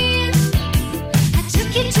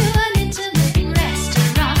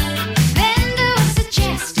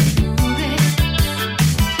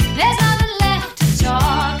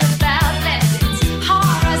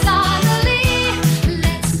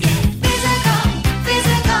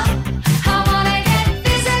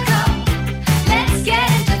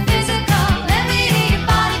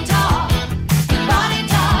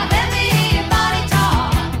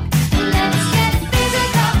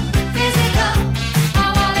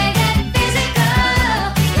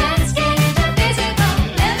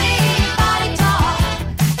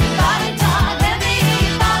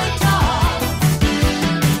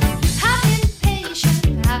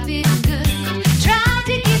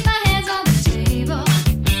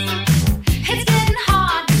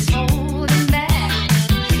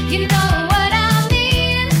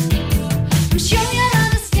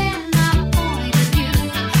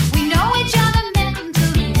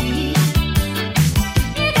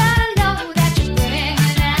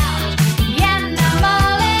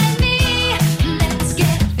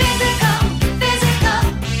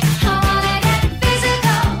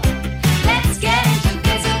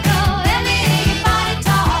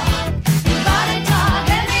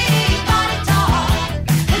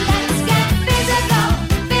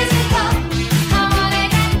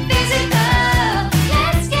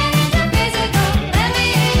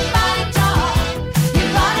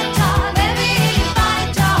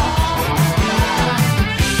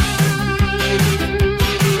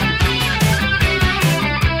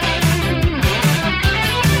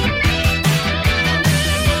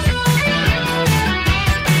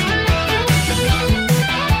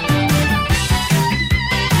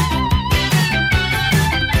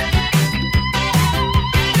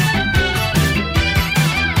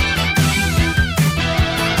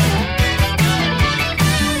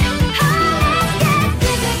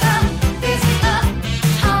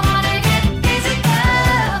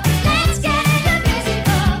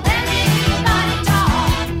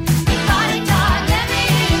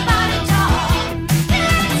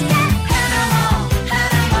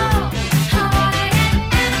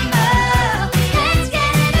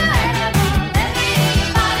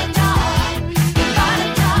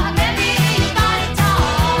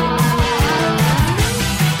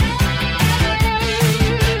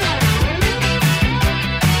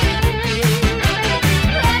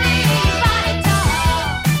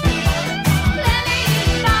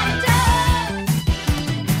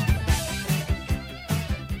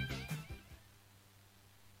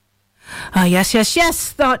 Yes, yes,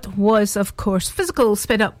 yes. That was, of course, Physical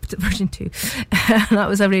Spin Up version 2. That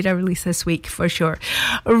was a radar release this week for sure.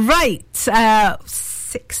 Right,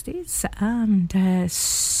 60s and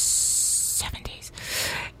 70s.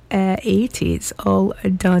 80s, all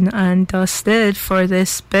done and dusted for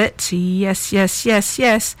this bit. Yes, yes, yes,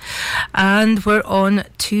 yes. And we're on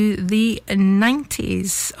to the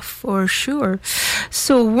 90s for sure.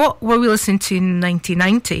 So what were we listening to in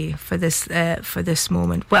 1990 for this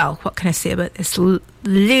moment? Well, what can I say about this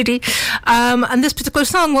lady and this particular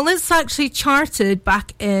song? Well, it's actually charted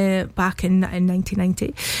back in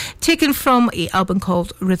 1990, taken from an album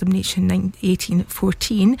called Rhythm Nation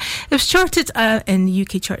 1814. It was charted in the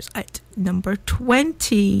UK charts at number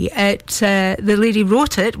 20. The lady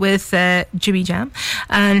wrote it with Jimmy Jam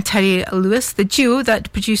and Terry Lewis, the duo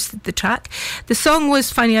that produced the track. The song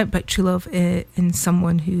was finding out about true love in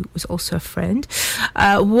someone who was also a friend.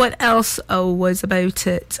 What else was about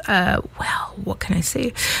it? Well, what can I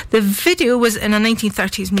say? The video was in a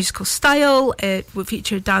 1930s musical style. It would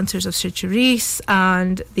feature dancers of Sir Charisse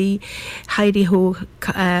and the Heidi Ho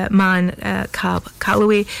man, Cab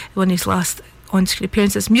Calloway, one of his last on-screen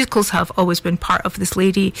appearances. Musicals have always been part of this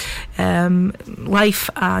lady life,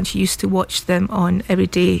 and she used to watch them on every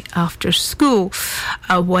day after school.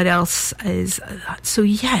 What else is that? So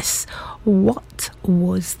yes, what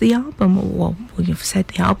was the album? Well, you've said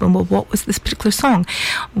the album. Well, what was this particular song?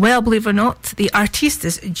 Well, believe it or not, the artiste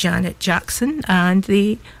is Janet Jackson, and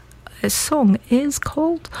the song is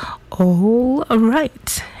called All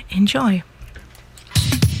Right. Enjoy.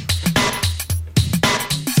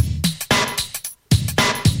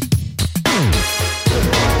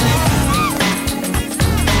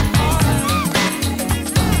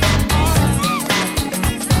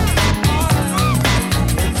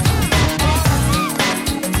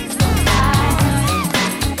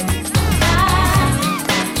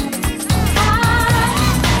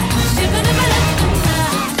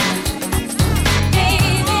 Baby,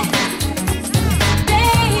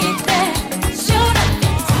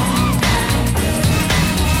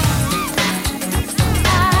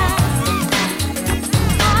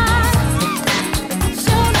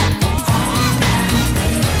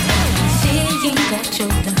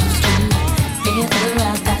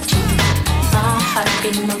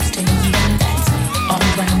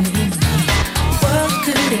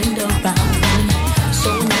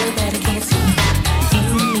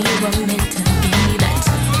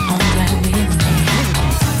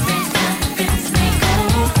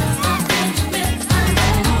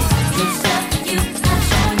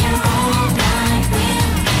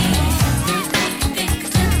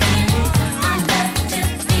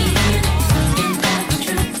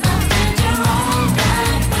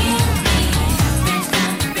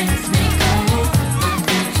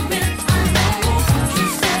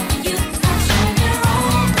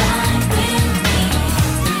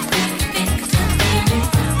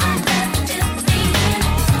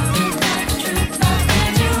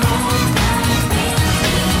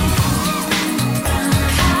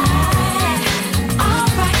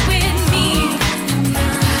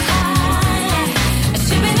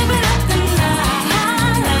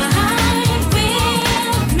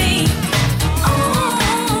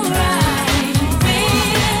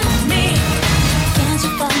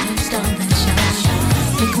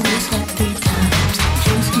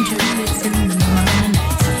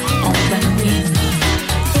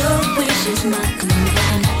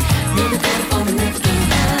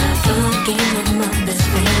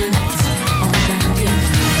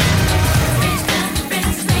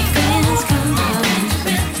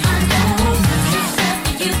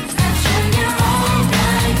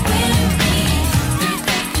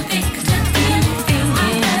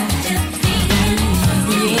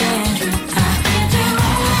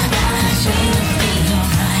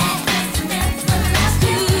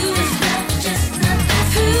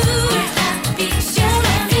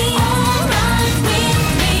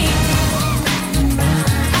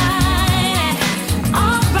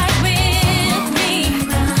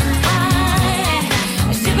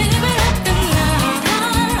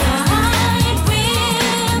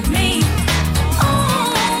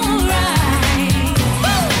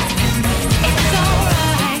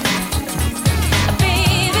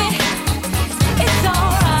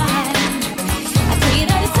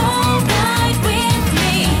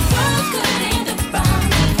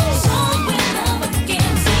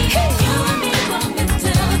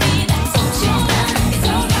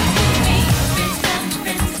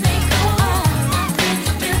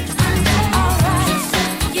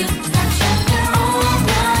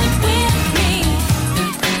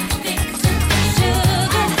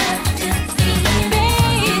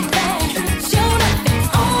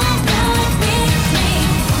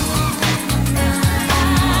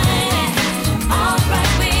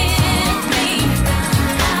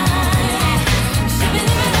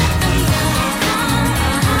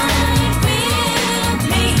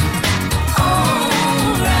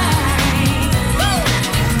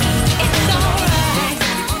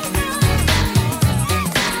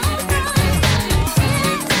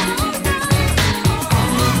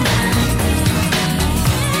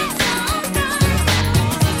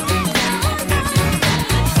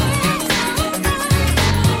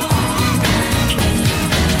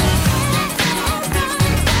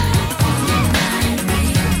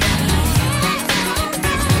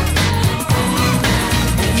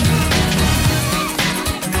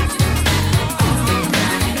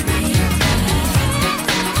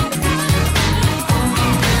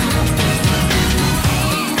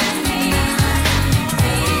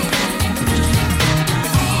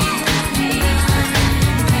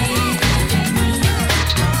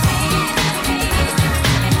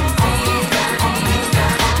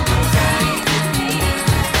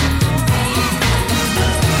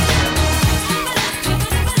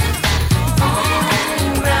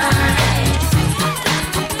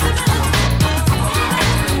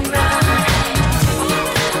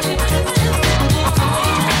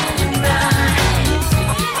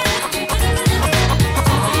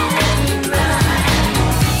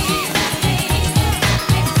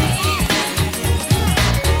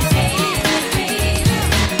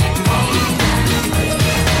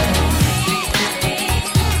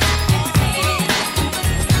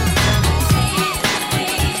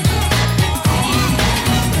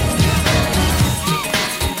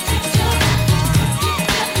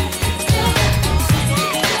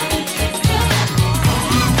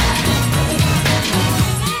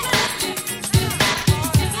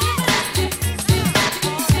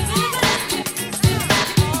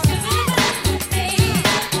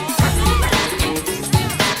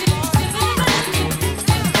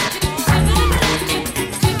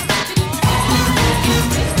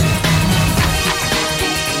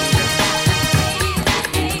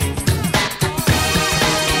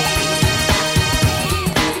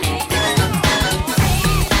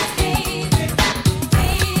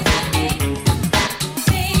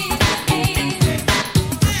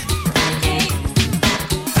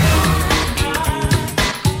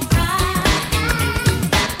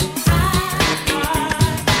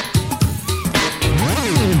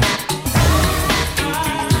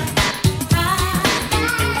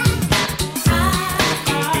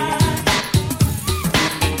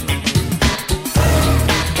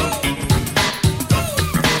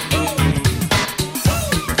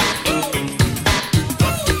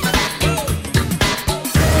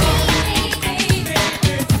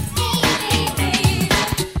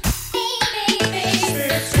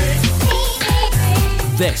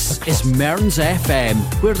 This is Mearns FM,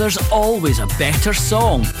 where there's always a better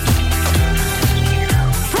song.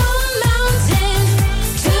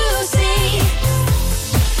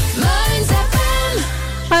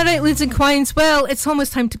 All right, Leeds and Quines. Well, it's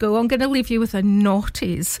almost time to go. I'm going to leave you with a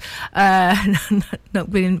naughties. Not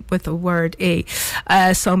being with the word A.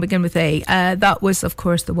 Song begin with A. That was, of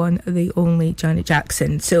course, the one, the only Janet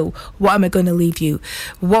Jackson. So, what am I going to leave you?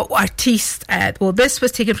 What artiste? Well, this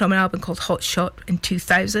was taken from an album called Hot Shot in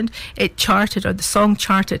 2000. It charted, or the song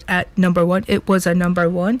charted at number one. It was a number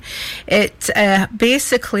one. It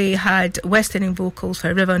basically had West Indian vocals by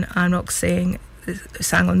Rivan and Roxanne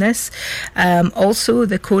sang on this. Also,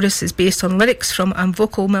 the chorus is based on lyrics from a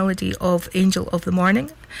vocal melody of Angel of the Morning.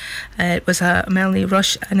 It was a Melanie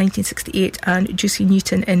Rush in 1968 and Juicy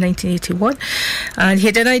Newton in 1981. And he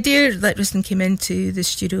had an idea that Rustin came into the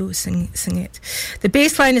studio sing it. The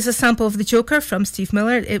bass line is a sample of The Joker from Steve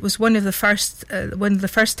Miller. It was one of the first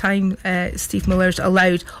time Steve Miller's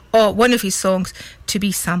allowed one of his songs to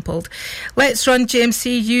be sampled. Let's Run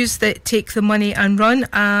JMC used the Take the Money and Run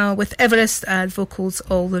with Everest vocals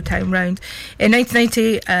all the time round. In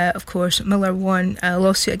 1990, of course, Miller won a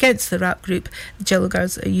lawsuit against the rap group the Jello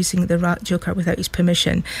Girls using the rap Joker without his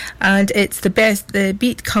permission, and it's the best. The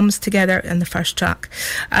beat comes together in the first track.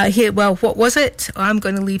 Well, what was it? I'm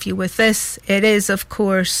going to leave you with this. It is, of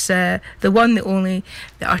course, the one, the only,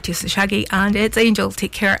 the artist, the Shaggy, and it's Angel.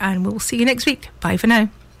 Take care, and we'll see you next week. Bye for now.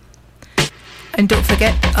 And don't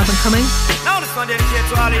forget, Up and Coming. Now this one dedicated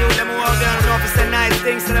to all of you them who out there and know to say nice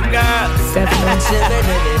things to them girls.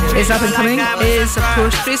 Definitely. Is Up and Coming is, of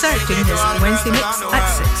course, Fraser doing his Wednesday mix at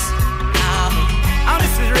 6. Now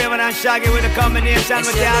this is Raven and Shaggy with a combination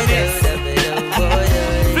with the mix.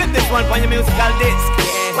 Flip this one for your musical disc.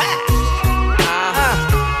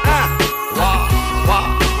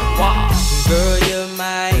 Girl, you're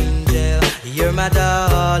my angel, you're my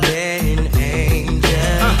darling angel.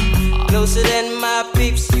 Closer than my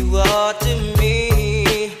peeps, you are to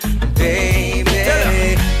me,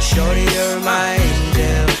 baby. Shorty, you're my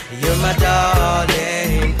angel, you're my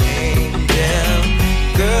darling angel.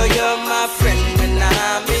 Girl, you're my friend when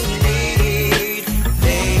I'm in need,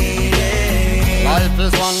 lady. Life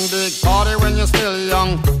is one big party when you're still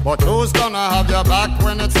young, but who's gonna have your back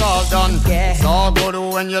when it's all done? Yeah. It's all good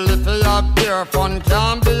when you live for your pure fun.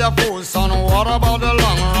 Can't be a fool, son, what about the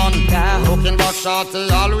long run? Yeah. Looking back, shorty,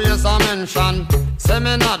 always a mention. Say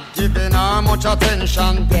me not giving her much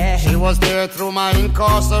attention. Yeah. She was there through my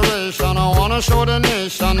incarceration. I wanna show the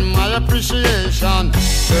nation my appreciation.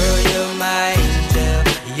 Girl, you're my angel,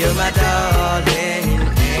 you're my darling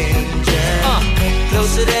angel.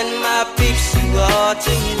 Closer than my peeps, you are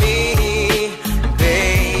to me,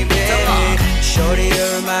 baby. Shorty,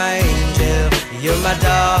 you're my angel, you're my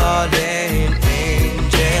darling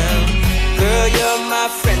angel. Girl, you're my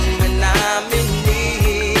friend when I'm in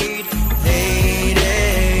need,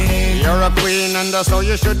 lady. You're a queen and that's how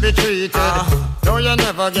you should be treated. Though you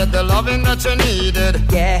never get the loving that you needed.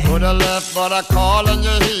 Yeah. Could have left but I called and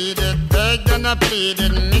you heeded. Begged and I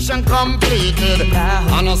pleaded, mission completed.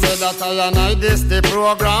 And I said that I this the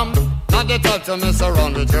program. Not the type to mess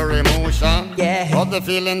around with your emotion. Yeah. But the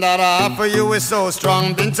feeling that I have for you is so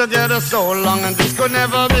strong. Been together so long and this could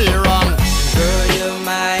never be wrong. Girl, you're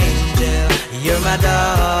my angel, you're my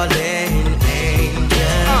darling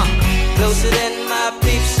angel. Closer than my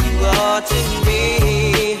peeps, you are to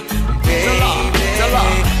me, baby.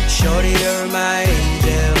 Shorty, you're my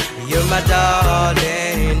angel, you're my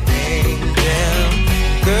darling angel.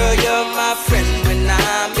 Girl, you're my friend when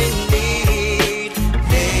I'm in need,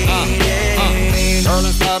 lady. Girl,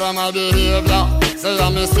 in spite of my behavior, say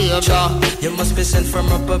I'm a savior. You must be sent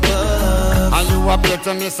from up above. And you appear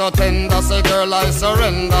to me so tender. Say girl, I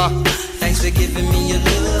surrender. Thanks for giving me your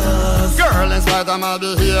love. Girl, in spite of my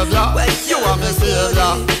behavior, you are my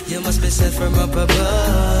savior. You must be sent from up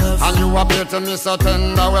above. And you appear to me so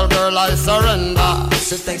tender. Well, girl, I surrender.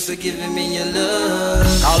 So thanks for giving me your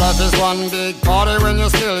love. Our life is one big party when you're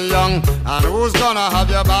still young. And who's gonna have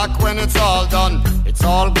your back when it's all done? It's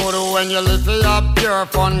all good when you live for your pure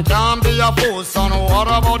fun. Can't be a fool, son, what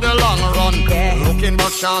about the long run? Yeah. Looking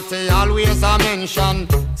back, shorty, always a mention.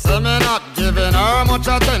 Say me not giving her much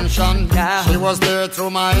attention. Yeah. She was there through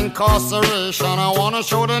my incarceration. I wanna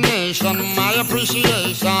show the nation my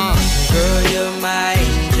appreciation. Girl, you're my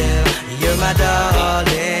angel, you're my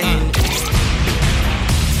darling.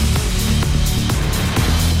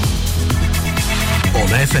 On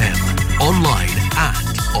FM, online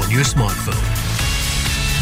and on your smartphone.